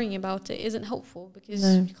you worrying about it isn't helpful because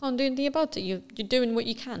you can't do anything about it. You're doing what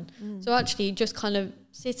you can. So actually just kind of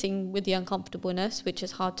sitting with the uncomfortableness, which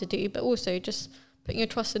is hard to do, but also just putting your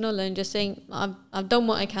trust in Allah and just saying, I've done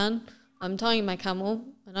what I can, I'm tying my camel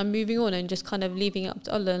and I'm moving on, and just kind of leaving it up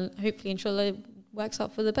to Allah, and hopefully inshallah it works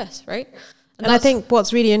out for the best, right? And I think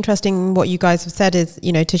what's really interesting, what you guys have said is,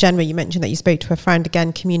 you know, Tijen, where you mentioned that you spoke to a friend,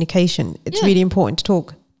 again, communication. It's really important to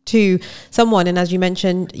talk to someone, and as you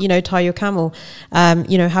mentioned, you know, tie your camel,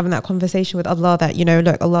 you know, having that conversation with Allah that, you know,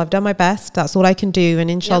 look, Allah, I've done my best, that's all I can do, and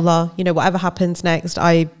inshallah, you know, whatever happens next,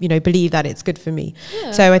 I, you know, believe that it's good for me.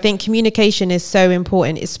 So I think communication is so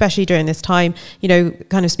important, especially during this time, you know,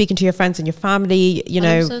 kind of speaking to your friends and your family, you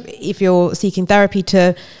know, 100%. If you're seeking therapy,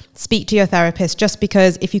 to speak to your therapist, just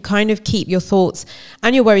because if you kind of keep your thoughts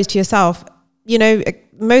and your worries to yourself, you know,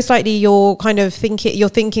 most likely you're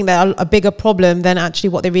thinking that a bigger problem than actually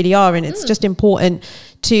what they really are. And it's just important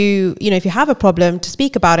to, you know, if you have a problem, to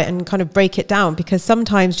speak about it and kind of break it down, because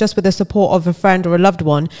sometimes just with the support of a friend or a loved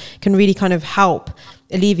one can really kind of help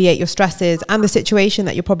alleviate your stresses and the situation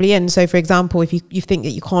that you're probably in. So for example, if you think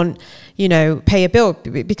that you can't, you know, pay a bill,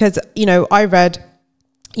 because, you know, I read,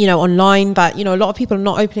 you know, online that, you know, a lot of people are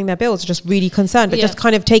not opening their bills, are just really concerned, but just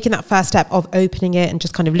kind of taking that first step of opening it and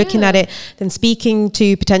just kind of looking at it, then speaking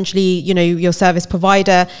to potentially, you know, your service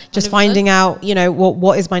provider, just 100%. Finding out, you know,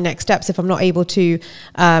 what is my next steps if I'm not able to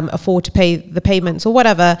afford to pay the payments or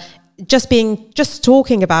whatever. Just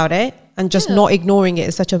talking about it and just not ignoring it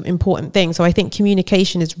is such an important thing. So I think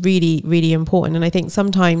communication is really, really important. And I think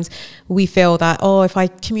sometimes we feel that, oh, if I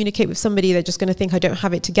communicate with somebody, they're just going to think I don't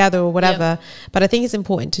have it together or whatever. But I think it's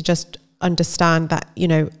important to just understand that, you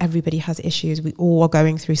know, everybody has issues. We all are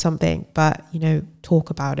going through something, but, you know, talk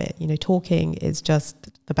about it. You know, talking is just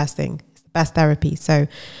the best thing. It's the best therapy. So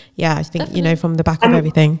yeah, I think, you know, from the back of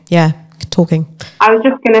everything, talking. I was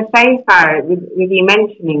just going to say, Sarah, with you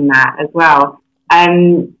mentioning that as well,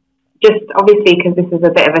 just obviously because this is a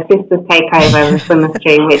bit of a sisters takeover of the Sunnah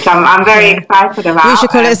stream, which I'm very excited about. We should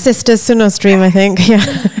call it a sisters Sunnah stream, I think. Yeah.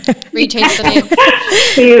 Rechange the name.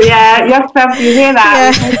 Yourself, you hear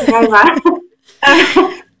that?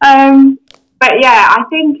 But yeah, I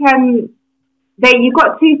think that you've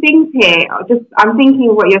got two things here. I'm thinking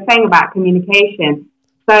of what you're saying about communication.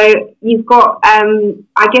 So you've got,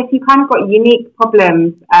 I guess you kind of got unique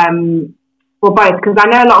problems for both, because I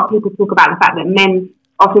know a lot of people talk about the fact that men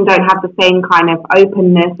often don't have the same kind of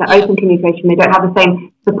openness, open communication. They don't have the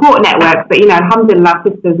same support networks. But, you know, alhamdulillah,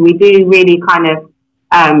 sisters, we do really kind of,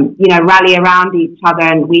 you know, rally around each other,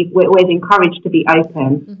 and we're always encouraged to be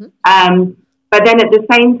open. But then at the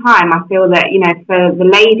same time, I feel that, you know, for the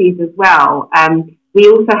ladies as well, we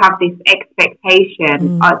also have this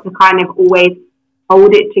expectation to kind of always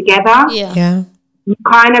hold it together. You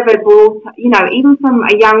kind of are brought, you know, even from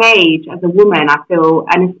a young age as a woman, I feel,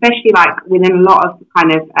 and especially like within a lot of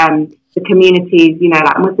kind of the communities, you know,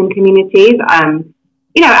 like Muslim communities,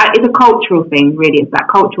 you know, it's a cultural thing, really. It's that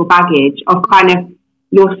cultural baggage of kind of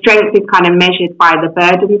your strength is kind of measured by the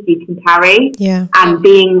burdens you can carry and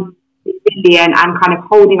being resilient and kind of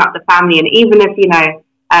holding up the family. And even if, you know,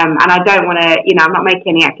 and I don't want to, you know, I'm not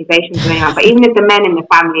making any accusations or anything, but even if the men in the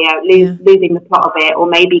family are losing the plot of it, or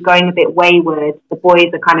maybe going a bit wayward, the boys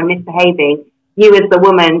are kind of misbehaving, you as the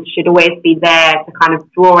woman should always be there to kind of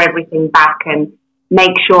draw everything back and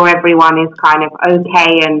make sure everyone is kind of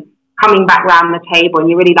okay and coming back round the table, and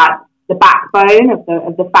you're really like the backbone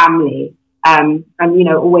of the family, and, you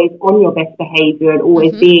know, always on your best behaviour and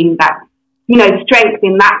always being that, you know, strength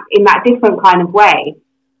in that different kind of way.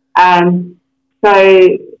 So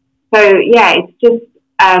yeah, it's just,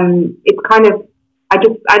 it's kind of, I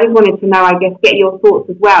just wanted to know, I guess, get your thoughts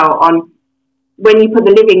as well on when you put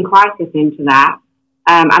the living crisis into that,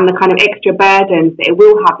 and the kind of extra burdens that it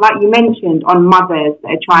will have, like you mentioned, on mothers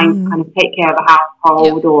that are trying to kind of take care of the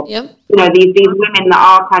household, or, you know, these women that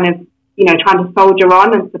are kind of, trying to soldier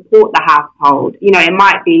on and support the household. It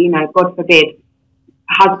might be, God forbid,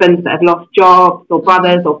 husbands that have lost jobs, or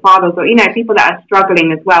brothers or fathers, or, people that are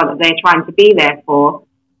struggling as well, that they're trying to be there for.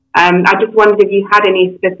 I just wondered if you had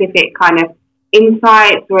any specific kind of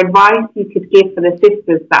insights or advice you could give for the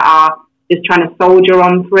sisters that are just trying to soldier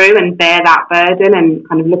on through and bear that burden and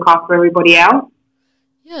kind of look after everybody else.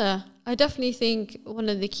 Yeah, I definitely think one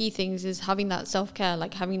of the key things is having that self-care,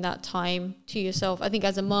 like having that time to yourself. I think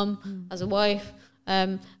as a mum, as a wife,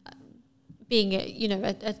 being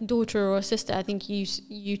a daughter or a sister, I think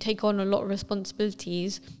you take on a lot of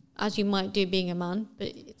responsibilities, as you might do being a man, but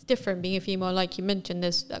it's different being a female. Like you mentioned,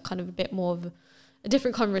 there's that kind of a bit more of a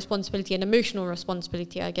different kind of responsibility, an emotional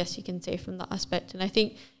responsibility, I guess you can say, from that aspect. And I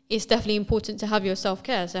think it's definitely important to have your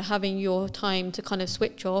self-care, so having your time to kind of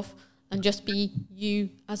switch off and just be you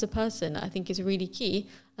as a person, I think is really key.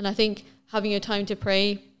 And I think having your time to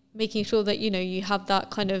pray, making sure that, you have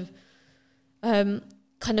that kind of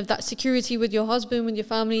that security with your husband, with your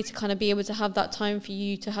family, to kind of be able to have that time for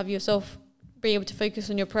you to have yourself, be able to focus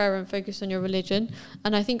on your prayer and focus on your religion.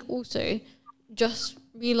 And I think also just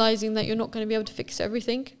realizing that you're not going to be able to fix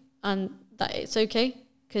everything and that it's okay.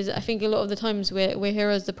 Because I think a lot of the times we're here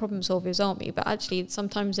as the problem solvers, aren't we? But actually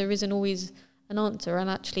sometimes there isn't always an answer, and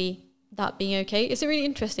actually that being okay. It's really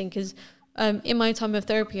interesting because in my time of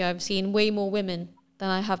therapy, I've seen way more women than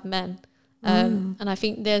I have men. And I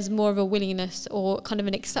think there's more of a willingness or kind of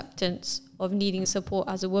an acceptance of needing support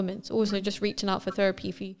as a woman. So also just reaching out for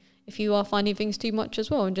therapy if you are finding things too much as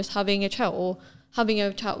well, and just having a chat, or having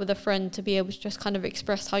a chat with a friend to be able to just kind of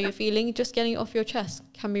express how you're feeling, just getting it off your chest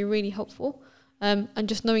can be really helpful. And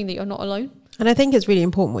just knowing that you're not alone. And I think it's really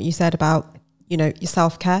important what you said about, your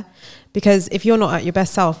self-care, because if you're not at your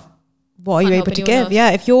best self, what are you able to give?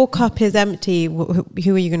 Yeah, if your cup is empty,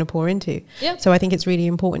 who are you going to pour into? Yeah. So I think it's really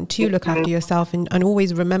important to look after yourself and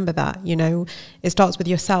always remember that, it starts with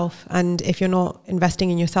yourself. And if you're not investing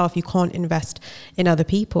in yourself, you can't invest in other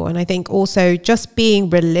people. And I think also just being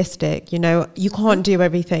realistic, you can't do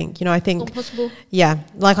everything. I think, it's not possible. Yeah.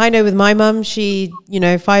 Like I know with my mum, she,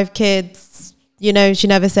 5 kids, she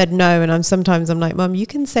never said no. And sometimes I'm like, Mum, you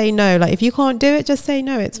can say no. Like if you can't do it, just say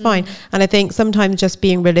no, it's fine. And I think sometimes just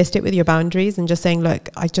being realistic with your boundaries and just saying, look,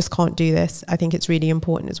 I just can't do this. I think it's really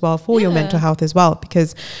important as well for your mental health as well,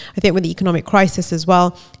 because I think with the economic crisis as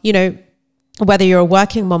well, whether you're a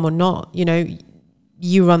working mum or not,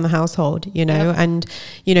 you run the household, and,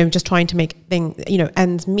 just trying to make things,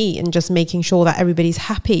 ends meet, and just making sure that everybody's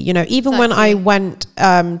happy. Even when I went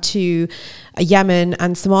to Yemen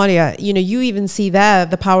and Somalia, you even see there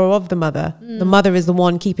the power of the mother. The mother is the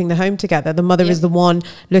one keeping the home together. The mother is the one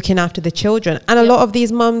looking after the children. And a lot of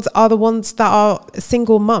these mums are the ones that are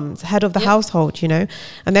single mums, head of the household, and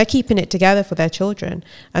they're keeping it together for their children.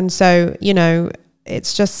 And so,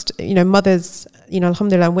 it's just, mothers,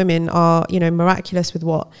 alhamdulillah, women are, miraculous with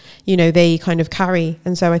what, they kind of carry.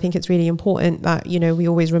 And so I think it's really important that, we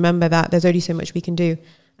always remember that there's only so much we can do,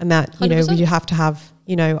 and that, 100%. We have to have,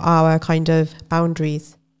 our kind of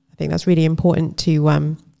boundaries. I think that's really important to...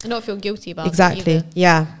 and not feel guilty about exactly. it.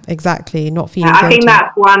 Yeah, exactly. Not feeling guilty. I think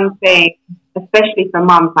that's one thing, especially for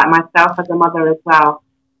mums like myself as a mother as well.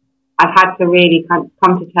 I've had to really come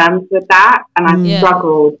to terms with that, and I've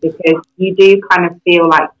struggled, because you do kind of feel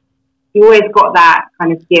like you always got that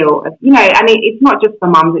kind of guilt of, and it's not just for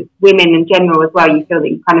mums, it's women in general as well. You feel that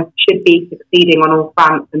you kind of should be succeeding on all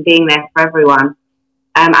fronts and being there for everyone.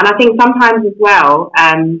 And I think sometimes as well,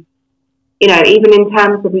 even in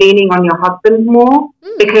terms of leaning on your husband more,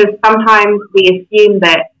 because sometimes we assume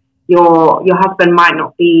that your husband might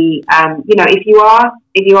not be, if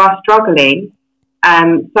you are struggling,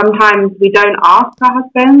 sometimes we don't ask our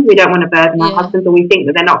husbands, we don't want to burden our husbands, or we think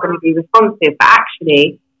that they're not going to be responsive. But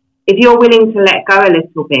actually, if you're willing to let go a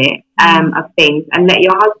little bit of things, and let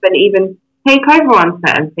your husband even take over on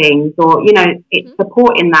certain things, or, it's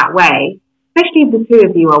support in that way, especially if the two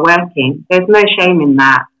of you are working, there's no shame in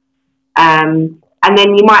that. And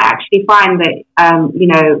then you might actually find that,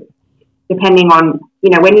 depending on,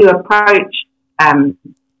 when you approach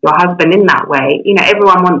your husband in that way,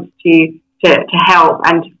 everyone wants to help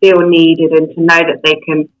and to feel needed, and to know that they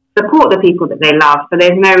can support the people that they love. So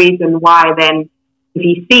there's no reason why then, if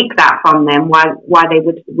you seek that from them, why they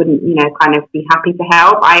wouldn't kind of be happy to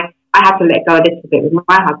help. I had to let go a little bit with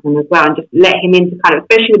my husband as well, and just let him into kind of,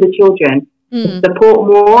 especially with the children, to support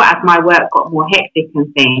more as my work got more hectic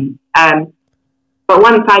and things. But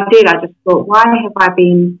once I did, I just thought, why have I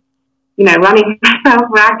been running myself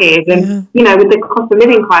ragged? And, with the cost of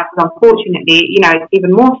living crisis, unfortunately, it's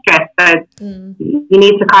even more stress. So you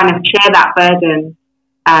need to kind of share that burden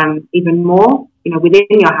even more, within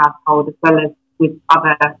your household, as well as with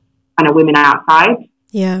other kind of women outside.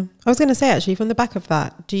 Yeah, I was going to say, actually, from the back of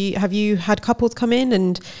that, have you had couples come in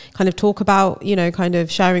and kind of talk about, you know, kind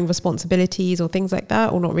of sharing responsibilities or things like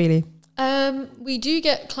that, or not really? We do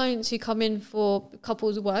get clients who come in for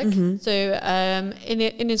couples work. So in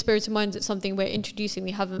Inspirited Minds, it's something we're introducing.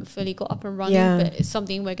 We haven't fully got up and running, but it's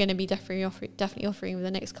something we're going to be definitely offering in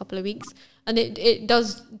the next couple of weeks. And it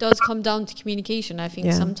does come down to communication. I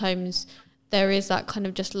think sometimes there is that kind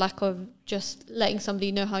of just lack of just letting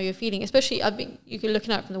somebody know how you're feeling. Especially, I think you can look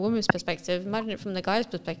at it from the woman's perspective. Imagine it from the guy's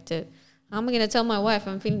perspective. How am I going to tell my wife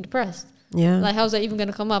I'm feeling depressed? Yeah. Like, how's that even going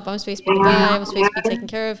to come up? I'm supposed to be the guy. I'm supposed to be taking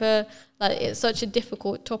care of her. Like, it's such a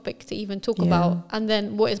difficult topic to even talk about. And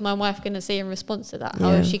then what is my wife going to say in response to that?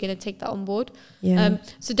 How is she going to take that on board?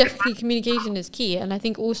 So definitely communication is key. And I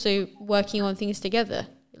think also working on things together.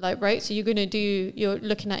 Like, right? So you're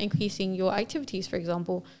looking at increasing your activities, for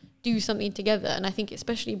example. Do something together. And I think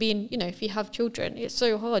especially being, you know, if you have children, it's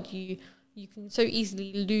so hard. You can so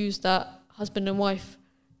easily lose that husband and wife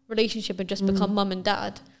relationship and just become mum and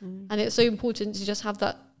dad. And it's so important to just have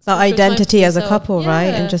that identity as a couple,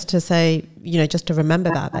 right? And just to say, you know, just to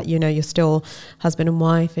remember that, you know, you're still husband and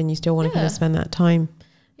wife and you still want to kind of spend that time.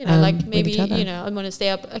 You know, like maybe, you know, I'm going to stay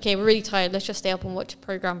up. Okay, we're really tired. Let's just stay up and watch a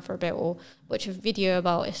program for a bit, or watch a video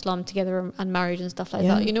about Islam together and marriage and stuff like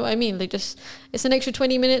that. You know what I mean? Like, just, it's an extra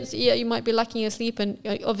 20 minutes. Yeah, you might be lacking your sleep. And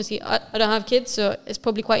obviously, I don't have kids, so it's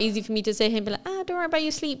probably quite easy for me to say to him, be like, don't worry about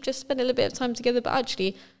your sleep. Just spend a little bit of time together. But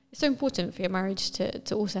actually, it's so important for your marriage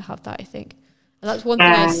to also have that, I think. And that's one thing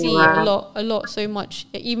I see a lot, so much.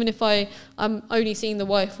 Even if I'm only seeing the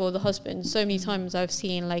wife or the husband, so many times I've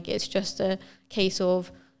seen, like, it's just a case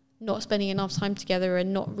of not spending enough time together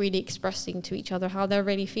and not really expressing to each other how they're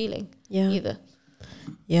really feeling either.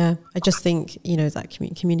 Yeah, I just think, you know, that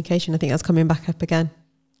communication, I think that's coming back up again.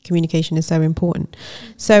 Communication is so important.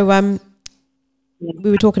 So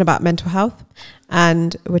we were talking about mental health,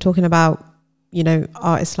 and we're talking about, you know,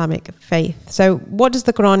 our Islamic faith. So what does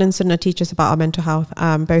the Quran and Sunnah teach us about our mental health,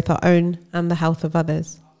 both our own and the health of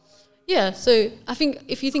others? Yeah, so I think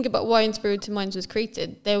if you think about why Inspirited Minds was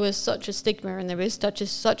created, there was such a stigma, and there is such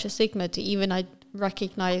a stigma to even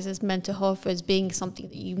recognize as mental health as being something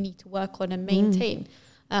that you need to work on and maintain.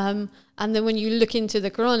 And then when you look into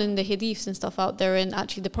the Quran and the hadiths and stuff out there, and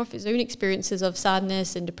actually the Prophet's own experiences of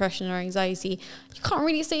sadness and depression or anxiety, you can't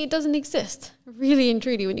really say it doesn't exist. Really and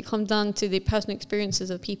truly, when it comes down to the personal experiences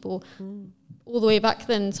of people all the way back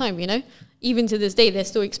then in time, you know, even to this day, they're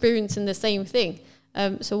still experiencing the same thing.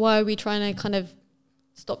 So why are we trying to kind of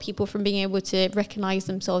stop people from being able to recognize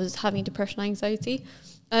themselves as having depression and anxiety?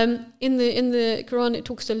 In the Quran, it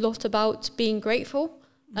talks a lot about being grateful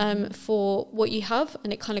for what you have,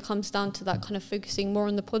 and it kind of comes down to that kind of focusing more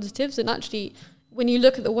on the positives. And actually, when you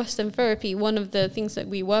look at the Western therapy, one of the things that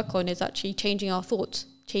we work on is actually changing our thoughts,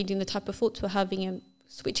 changing the type of thoughts we're having, and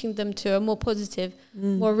switching them to a more positive,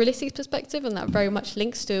 more realistic perspective, and that very much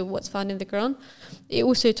links to what's found in the Quran. It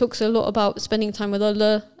also talks a lot about spending time with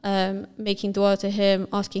Allah, making dua to Him,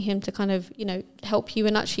 asking Him to kind of, you know, help you,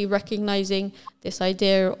 and actually recognizing this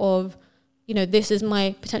idea of, you know, this is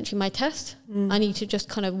potentially my test. I need to just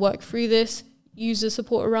kind of work through this, use the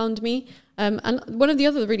support around me. And one of the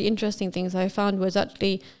other really interesting things I found was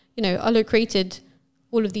actually, you know, Allah created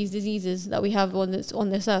all of these diseases that we have on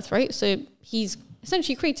this earth, right? So He's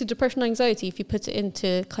essentially created depression and anxiety, if you put it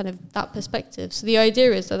into kind of that perspective. So the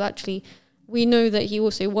idea is that actually we know that He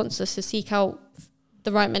also wants us to seek out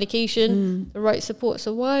the right medication, the right support.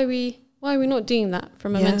 So why are we not doing that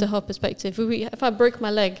from a mental health perspective? If I broke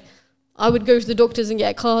my leg, I would go to the doctors and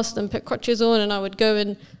get a cast and put crutches on, and I would go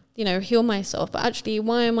and, you know, heal myself. But actually,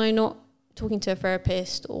 why am I not talking to a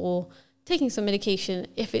therapist or taking some medication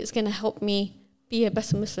if it's going to help me be a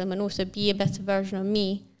better Muslim and also be a better version of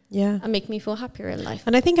me? And make me feel happier in life.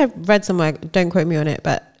 And I think I've read somewhere, don't quote me on it,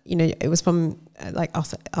 but, you know, it was from like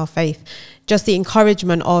our faith, just the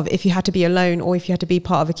encouragement of, if you had to be alone or if you had to be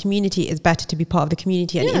part of a community, it's better to be part of the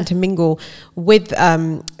community and intermingle with,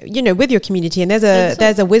 you know, with your community. And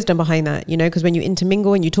there's a wisdom behind that, you know, because when you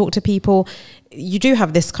intermingle and you talk to people, you do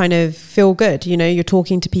have this kind of feel good, you know, you're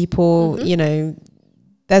talking to people, you know,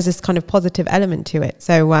 there's this kind of positive element to it.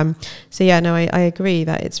 So yeah, no, I agree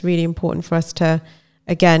that it's really important for us to,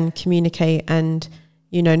 again, communicate and,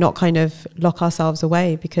 you know, not kind of lock ourselves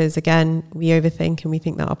away, because again, we overthink and we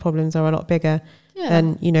think that our problems are a lot bigger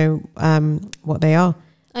than, you know, what they are.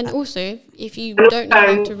 And also, if you don't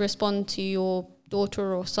know how to respond to your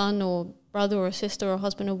daughter or son or brother or sister or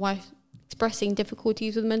husband or wife expressing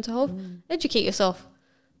difficulties with mental health, educate yourself.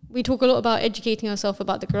 we talk a lot about educating ourselves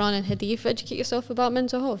about the Quran and Hadith. Educate yourself about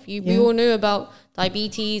mental health. We all know about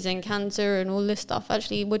diabetes and cancer and all this stuff.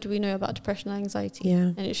 Actually, what do we know about depression and anxiety?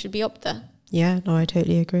 And it should be up there. Yeah, no, I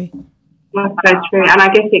totally agree. That's so true. And I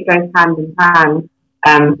guess it goes hand in hand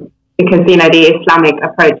because, you know, the Islamic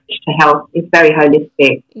approach to health is very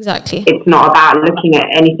holistic. Exactly. It's not about looking at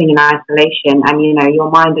anything in isolation, and, you know, your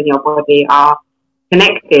mind and your body are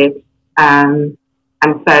connected. And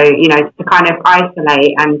so, you know, to kind of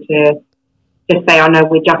isolate and to just say, oh, no,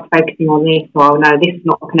 we're just focusing on this, or no, this is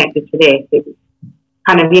not connected to this. It's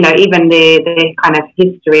kind of, you know, even the kind of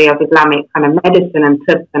history of Islamic kind of medicine and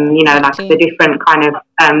tips and, you know, like the different kind of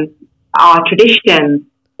our traditions,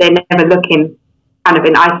 they're never looking kind of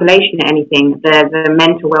in isolation at anything. The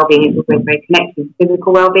mental well-being is always very connected to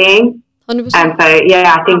physical well-being. 100%. And so,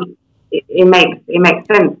 yeah, I think it makes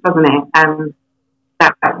sense, doesn't it?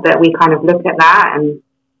 That we kind of look at that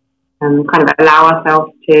and kind of allow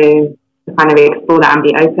ourselves to kind of explore that and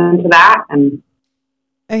be open to that. And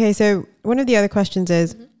okay, so one of the other questions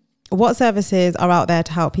is, what services are out there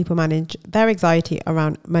to help people manage their anxiety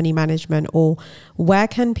around money management, or where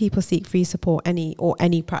can people seek free support,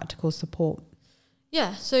 any practical support?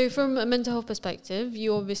 Yeah, so from a mental health perspective,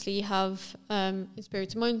 you obviously have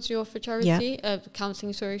Inspirited Minds you offer charity,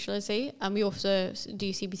 counselling, shall I say, and we also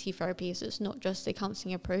do CBT therapy, so it's not just a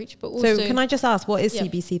counselling approach, but also... So can I just ask, what is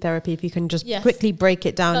CBT therapy, if you can just quickly break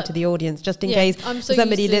it down to the audience, just in case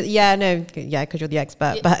somebody... because you're the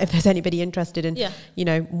expert, but if there's anybody interested in, you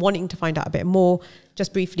know, wanting to find out a bit more,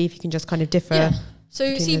 just briefly, if you can just kind of differ... So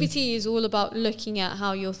CBT is all about looking at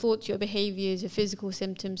how your thoughts, your behaviors, your physical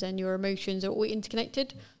symptoms and your emotions are all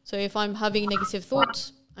interconnected. So if I'm having negative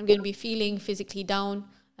thoughts, I'm going to be feeling physically down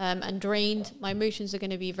and drained. My emotions are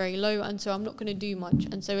going to be very low, and so I'm not going to do much.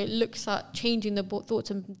 And so it looks at changing the thoughts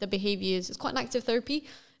and the behaviors. It's quite an active therapy.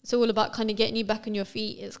 It's all about kind of getting you back on your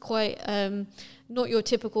feet. It's quite not your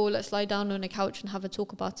typical, let's lie down on a couch and have a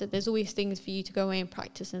talk about it. There's always things for you to go away and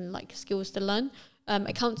practice and like skills to learn.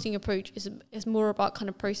 A counselling approach is more about kind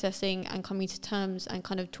of processing and coming to terms and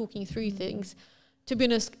kind of talking through things. To be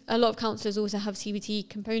honest, a lot of counsellors also have CBT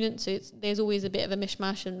components, so there's always a bit of a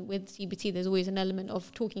mishmash, and with CBT there's always an element of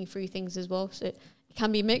talking through things as well, so it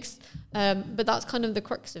can be mixed, but that's kind of the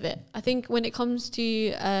crux of it. I think when it comes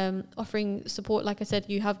to offering support, like I said,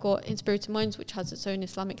 you have got Inspirited Minds, which has its own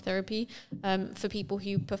Islamic therapy for people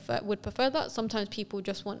who would prefer that. Sometimes people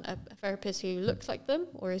just want a therapist who looks like them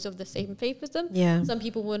or is of the same faith as them. Some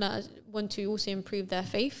people want to also improve their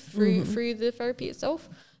faith through the therapy itself.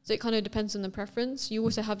 So it kind of depends on the preference. You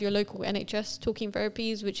also have your local NHS talking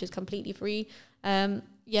therapies, which is completely free.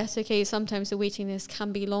 Yes, okay, sometimes the waiting list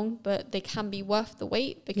can be long, but they can be worth the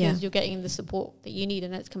wait because you're getting the support that you need,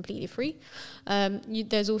 and it's completely free.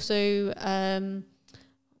 There's also,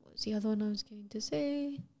 what's the other one I was going to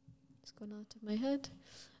say? It's gone out of my head.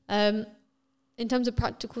 In terms of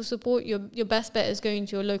practical support, your best bet is going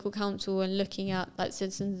to your local council and looking at like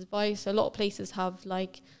citizens' advice. A lot of places have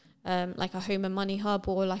like a home and money hub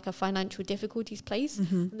or like a financial difficulties place.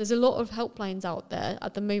 And there's a lot of helplines out there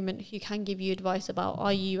at the moment who can give you advice about,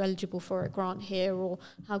 are you eligible for a grant here, or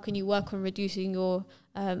how can you work on reducing your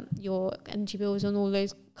energy bills and all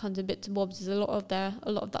those kinds of bits and bobs. There's a lot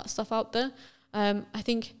of that stuff out there. I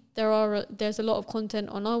think there's a lot of content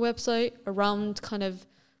on our website around kind of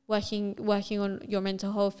working on your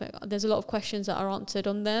mental health. There's a lot of questions that are answered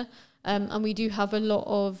on there. And we do have a lot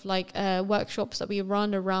of like workshops that we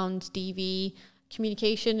run around DV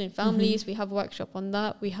communication in families. We have a workshop on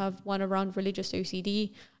that. We have one around religious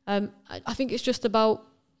OCD. I think it's just about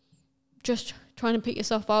just trying to put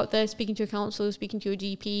yourself out there, speaking to a counsellor, speaking to a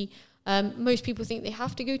GP. Most people think they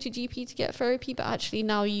have to go to GP to get therapy, but actually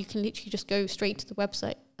now you can literally just go straight to the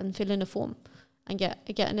website and fill in a form and get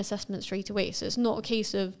an assessment straight away. So it's not a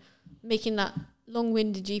case of making that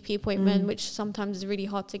long-winded GP appointment, which sometimes is really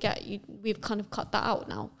hard to get. We've kind of cut that out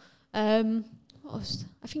now. I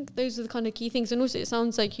think those are the kind of key things. And also it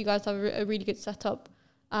sounds like you guys have a really good setup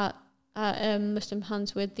at Muslim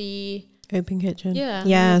Hands with the Open Kitchen.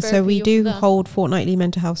 So we do hold fortnightly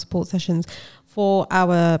mental health support sessions for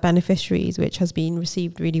our beneficiaries, which has been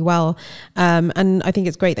received really well. And I think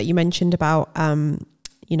it's great that you mentioned about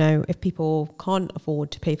you know, if people can't afford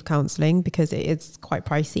to pay for counselling because it is quite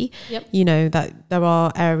pricey, you know, that there are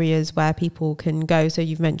areas where people can go. So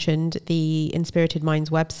you've mentioned the Inspirited Minds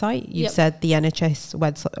website. You've said the NHS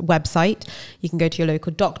website. You can go to your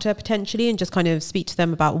local doctor potentially and just kind of speak to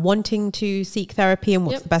them about wanting to seek therapy and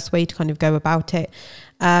what's the best way to kind of go about it.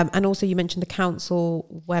 And also you mentioned the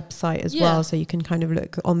council website as well. So you can kind of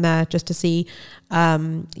look on there just to see,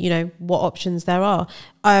 you know, what options there are.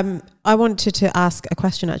 I wanted to ask a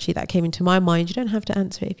question actually that came into my mind. You don't have to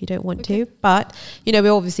answer it if you don't want to, but, you know,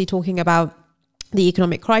 we're obviously talking about the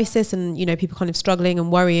economic crisis and, you know, people kind of struggling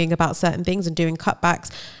and worrying about certain things and doing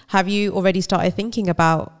cutbacks. Have you already started thinking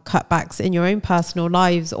about cutbacks in your own personal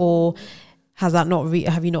lives, or has that not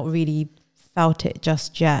have you not really felt it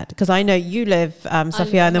just yet? Because I know you live,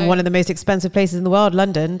 Safiyah, in one of the most expensive places in the world,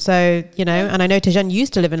 London. So, you know, and I know Tijen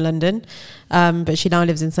used to live in London, but she now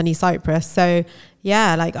lives in sunny Cyprus. So,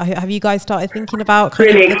 yeah, like, have you guys started thinking about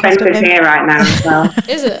kind really of the cost of expensive here right now as well?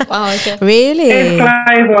 Is it? Wow, okay. Really? It's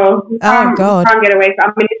global. Oh, God. Can't get away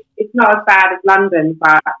from. I mean, it's not as bad as London,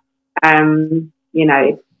 but you know,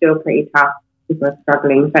 it's still pretty tough. People are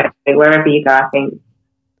struggling. So wherever you go, I think.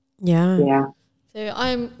 Yeah. So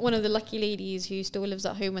I'm one of the lucky ladies who still lives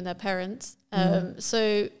at home with their parents.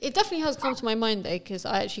 So it definitely has come to my mind though, because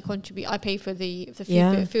I actually contribute. I pay for the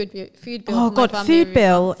food bill. Oh God, food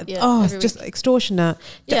bill! It's just extortionate.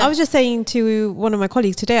 Yeah. I was just saying to one of my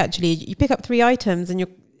colleagues today. Actually, you pick up 3 items and you're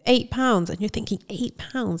 £8, and you're thinking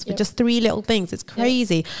 £8 for just 3 little things. It's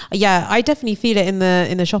crazy. Yeah, I definitely feel it in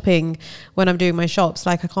the shopping when I'm doing my shops.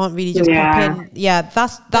 Like I can't really just pop in. Yeah,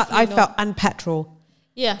 that's that. I felt, and petrol.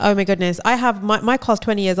 Yeah. Oh my goodness. I have my car's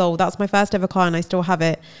 20 years old. That's my first ever car and I still have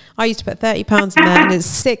it. I used to put £30 in there and it's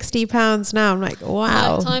 £60 now. I'm like,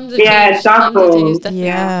 wow. Times have changed.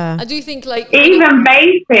 Yeah. I do think like even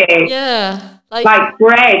basic. Yeah. Like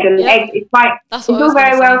bread and eggs. It's like it's all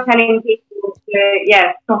very well telling people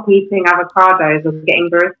to stop eating avocados or getting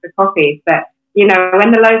barista coffees. But you know,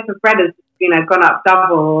 when the loaf of bread has, you know, gone up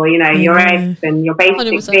double, you know, your eggs and your basic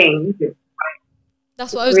 100%. Things.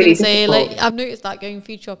 That's what I was really going to say. Like, I've noticed that going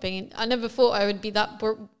food shopping, and I never thought I would be that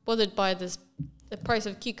bothered by the price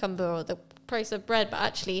of cucumber or the price of bread, but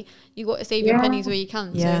actually, you got to save your pennies where you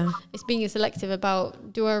can. Yeah. So it's being selective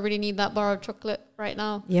about, do I really need that bar of chocolate right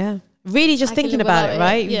now? Yeah. Really just thinking about it,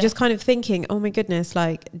 right? You're just kind of thinking, oh my goodness,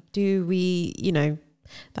 like, do we, you know,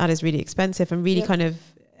 that is really expensive, and really kind of,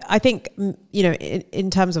 I think, you know, in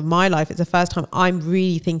terms of my life, it's the first time I'm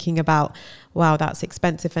really thinking about, wow, that's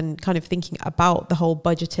expensive, and kind of thinking about the whole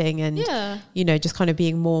budgeting and, you know, just kind of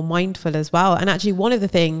being more mindful as well. And actually one of the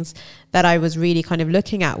things that I was really kind of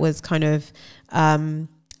looking at was kind of,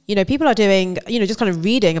 you know, people are doing, you know, just kind of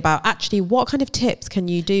reading about actually what kind of tips can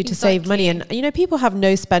you do to save money. And, you know, people have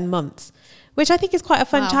no spend months, which I think is quite a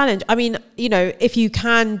fun challenge. I mean, you know, if you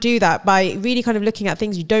can do that by really kind of looking at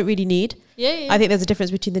things you don't really need. I think there's a difference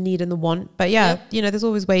between the need and the want. But you know, there's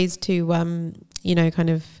always ways to, you know, kind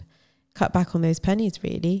of cut back on those pennies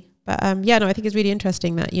really. But no, I think it's really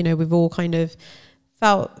interesting that, you know, we've all kind of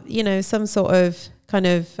felt, you know, some sort of kind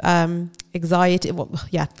of anxiety. Well,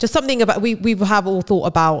 just something about, we have all thought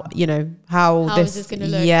about, you know, how this is going to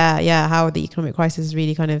look. How the economic crisis is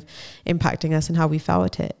really kind of impacting us and how we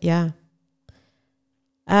felt it. So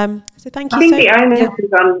thank you. I think the onus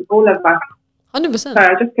is on all of us. 100%. So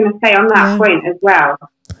I'm just going to say on that point as well.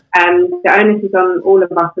 The onus is on all of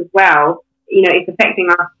us as well. You know, it's affecting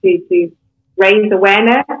us to raise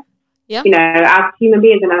awareness. You know, as human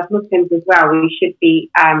beings and as Muslims as well, we should be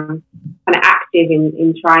kind of active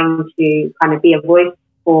in trying to kind of be a voice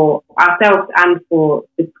for ourselves and for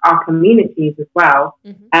our communities as well.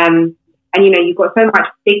 And you know, you've got so much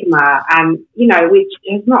stigma, and you know, which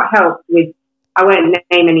has not helped with, I won't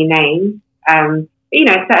name any names, but, you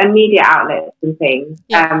know, certain media outlets and things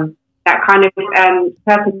that kind of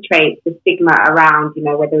perpetrate the stigma around, you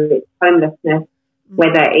know, whether it's homelessness,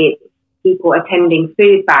 whether it's people attending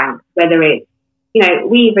food banks, whether it's, you know,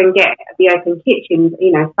 we even get the open kitchens.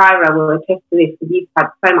 You know, Sahirah will attest to this because you've had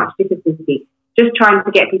so much difficulty just trying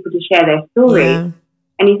to get people to share their stories.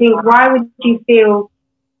 And you think, why would you feel,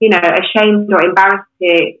 you know, ashamed or embarrassed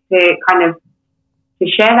to kind of to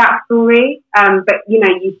share that story? But, you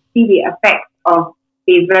know, you see the effects of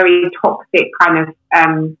these very toxic kind of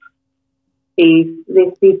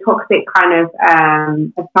these toxic kind of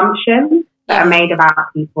assumptions that are made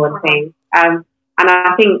about people and things. And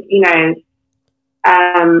I think, you know,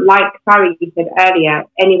 like Sari you said earlier,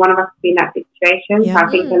 any one of us could be in that situation. So I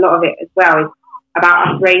think a lot of it as well is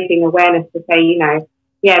about us raising awareness to say, you know,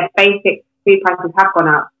 basic food prices have gone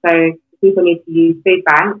up, so people need to use food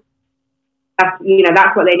banks. That's, you know,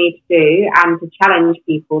 that's what they need to do, and to challenge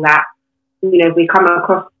people that, you know, we come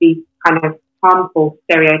across these kind of harmful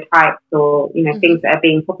stereotypes or, you know, things that are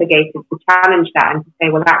being propagated, to challenge that and to say,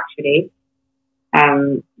 well, actually,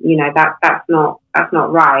 you know, that's not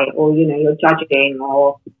right, or, you know, you're judging,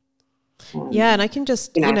 or and I can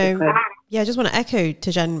just, you know, I just want to echo,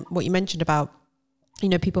 Tijen, what you mentioned about you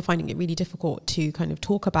know, people finding it really difficult to kind of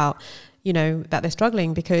talk about, you know, that they're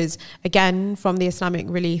struggling, because again, from the Islamic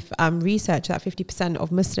Relief research, that 50%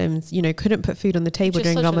 of Muslims, you know, couldn't put food on the table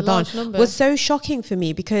during Ramadan was so shocking for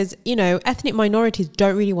me, because, you know, ethnic minorities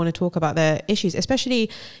don't really want to talk about their issues,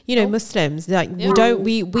 especially, you know, Muslims. Like we're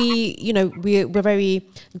very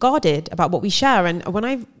guarded about what we share. And when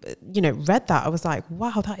I, you know, read that, I was like,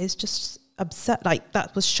 wow, that is just upset. Like,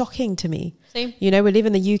 that was shocking to me. Same. You know, we live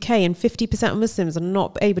in the UK and 50% of Muslims are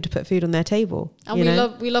not able to put food on their table. And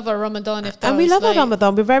we love our Ramadan. And we love our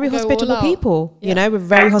Ramadan. We're very hospitable people. Yeah. You know, we're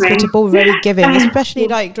very hospitable, we're very giving, especially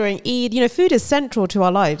like during Eid. You know, food is central to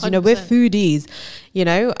our lives. 100%. You know, we're foodies, you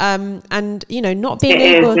know, and, you know, not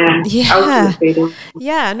being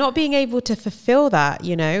not being able to fulfill that,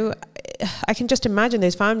 you know, I can just imagine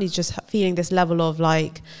those families just feeling this level of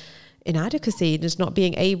like inadequacy, just not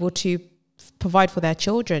being able to provide for their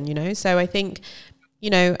children, you know. So I think, you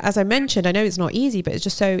know, as I mentioned, I know it's not easy, but it's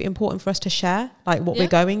just so important for us to share like what we're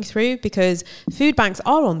going through, because food banks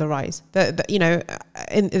are on the rise, you know,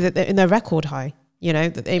 in their record high, you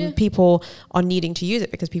know, people are needing to use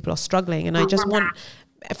it because people are struggling. And I just want,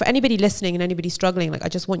 for anybody listening and anybody struggling, like, I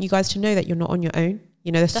just want you guys to know that you're not on your own.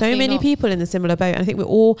 You know, there's so many people in a similar boat. And I think we're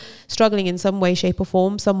all struggling in some way, shape or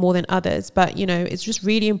form, some more than others. But, you know, it's just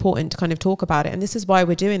really important to kind of talk about it. And this is why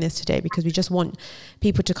we're doing this today, because we just want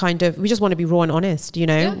people to we just want to be raw and honest, you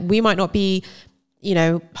know. Yeah. We might not be, you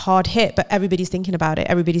know, hard hit, but everybody's thinking about it.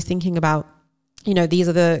 Everybody's thinking about, you know, these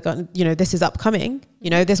are you know, this is upcoming, you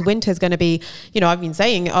know, this winter is going to be, you know, I've been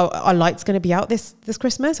saying, are lights going to be out this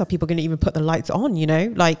Christmas? Are people going to even put the lights on, you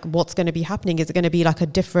know, like what's going to be happening? Is it going to be like a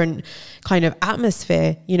different kind of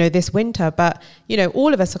atmosphere, you know, this winter? But, you know,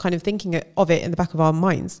 all of us are kind of thinking of it in the back of our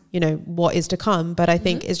minds, you know, what is to come. But I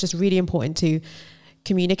think it's just really important to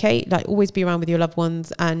communicate, like always be around with your loved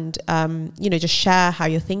ones and, you know, just share how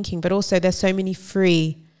you're thinking. But also there's so many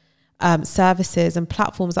free services and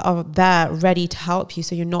platforms that are there ready to help you,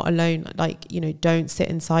 so you're not alone. Like, you know, don't sit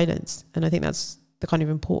in silence. And I think that's the kind of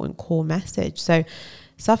important core message. So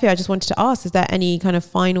Safiyah, I just wanted to ask, is there any kind of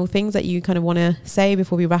final things that you kind of want to say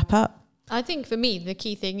before we wrap up? I think for me the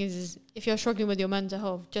key thing is if you're struggling with your mental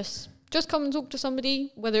health, just come and talk to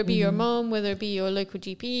somebody, whether it be your mom, whether it be your local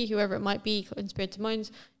GP, whoever it might be, Inspirited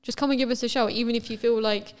Minds. Just come and give us a shout, even if you feel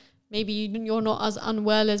like maybe you're not as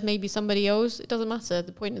unwell as maybe somebody else. It doesn't matter.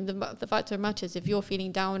 The point of the fact of the matter is, if you're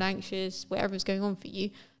feeling down, anxious, whatever's going on for you,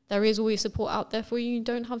 there is always support out there for you. You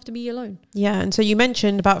don't have to be alone. Yeah. And so you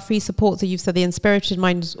mentioned about free support. So you've said the Inspirited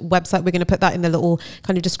Minds website. We're going to put that in the little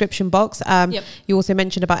kind of description box. You also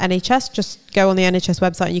mentioned about NHS. Just go on the NHS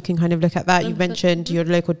website and you can kind of look at that. You've mentioned your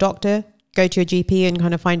local doctor. Go to your GP and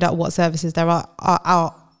kind of find out what services there are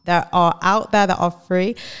out there that are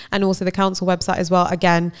free, and also the council website as well.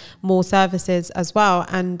 Again, more services as well.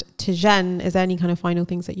 And Tijen, is there any kind of final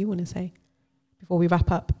things that you want to say before we wrap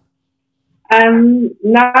up?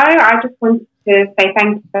 No, I just wanted to say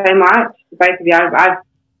thank you so much to both of you.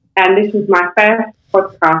 This was my first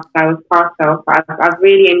podcast I was part of. I've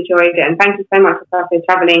really enjoyed it, and thank you so much for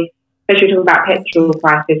travelling, especially talking about petrol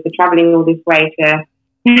prices, for travelling all this way to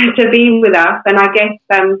be with us. And I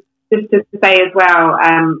guess just to say as well,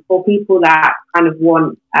 for people that kind of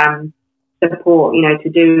want support, you know, to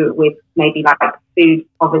do with maybe like food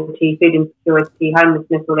poverty, food insecurity,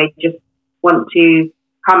 homelessness, or they just want to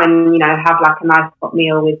come and, you know, have like a nice hot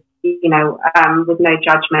meal with, you know, with no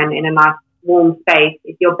judgment in a nice warm space.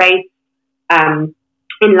 If you're based in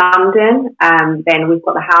London, then we've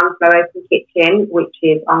got the Hounslow Open Kitchen, which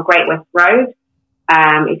is on Great West Road.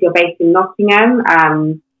 If you're based in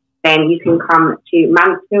Nottingham, then you can come to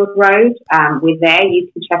Mansfield Road. We're there.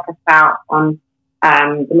 You can check us out on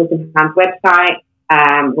the Muslim Hands website.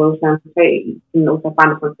 You can also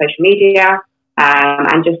find us on social media.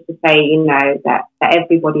 And just to say, you know, that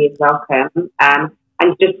everybody is welcome.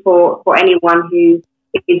 And just for anyone who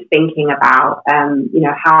is thinking about, you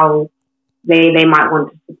know, how they might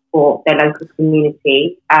want to support their local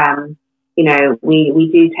community, you know, we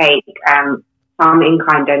do take some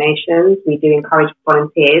in-kind donations. We do encourage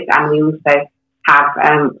volunteers, and we also have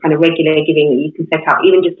kind of regular giving that you can set up,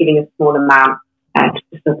 even just giving a small amount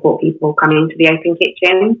to support people coming to the Open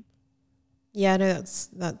Kitchen. Yeah, no,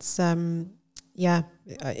 that's yeah.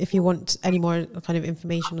 If you want any more kind of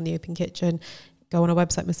information on the Open Kitchen, go on our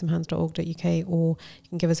website, muslimhands.org.uk, or you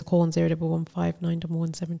can give us a call on 0115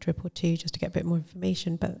 911 7222 just to get a bit more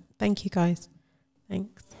information. But thank you guys.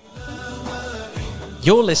 Thanks.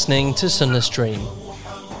 You're listening to Sunnah Stream,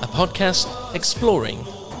 a podcast exploring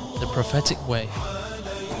the prophetic way.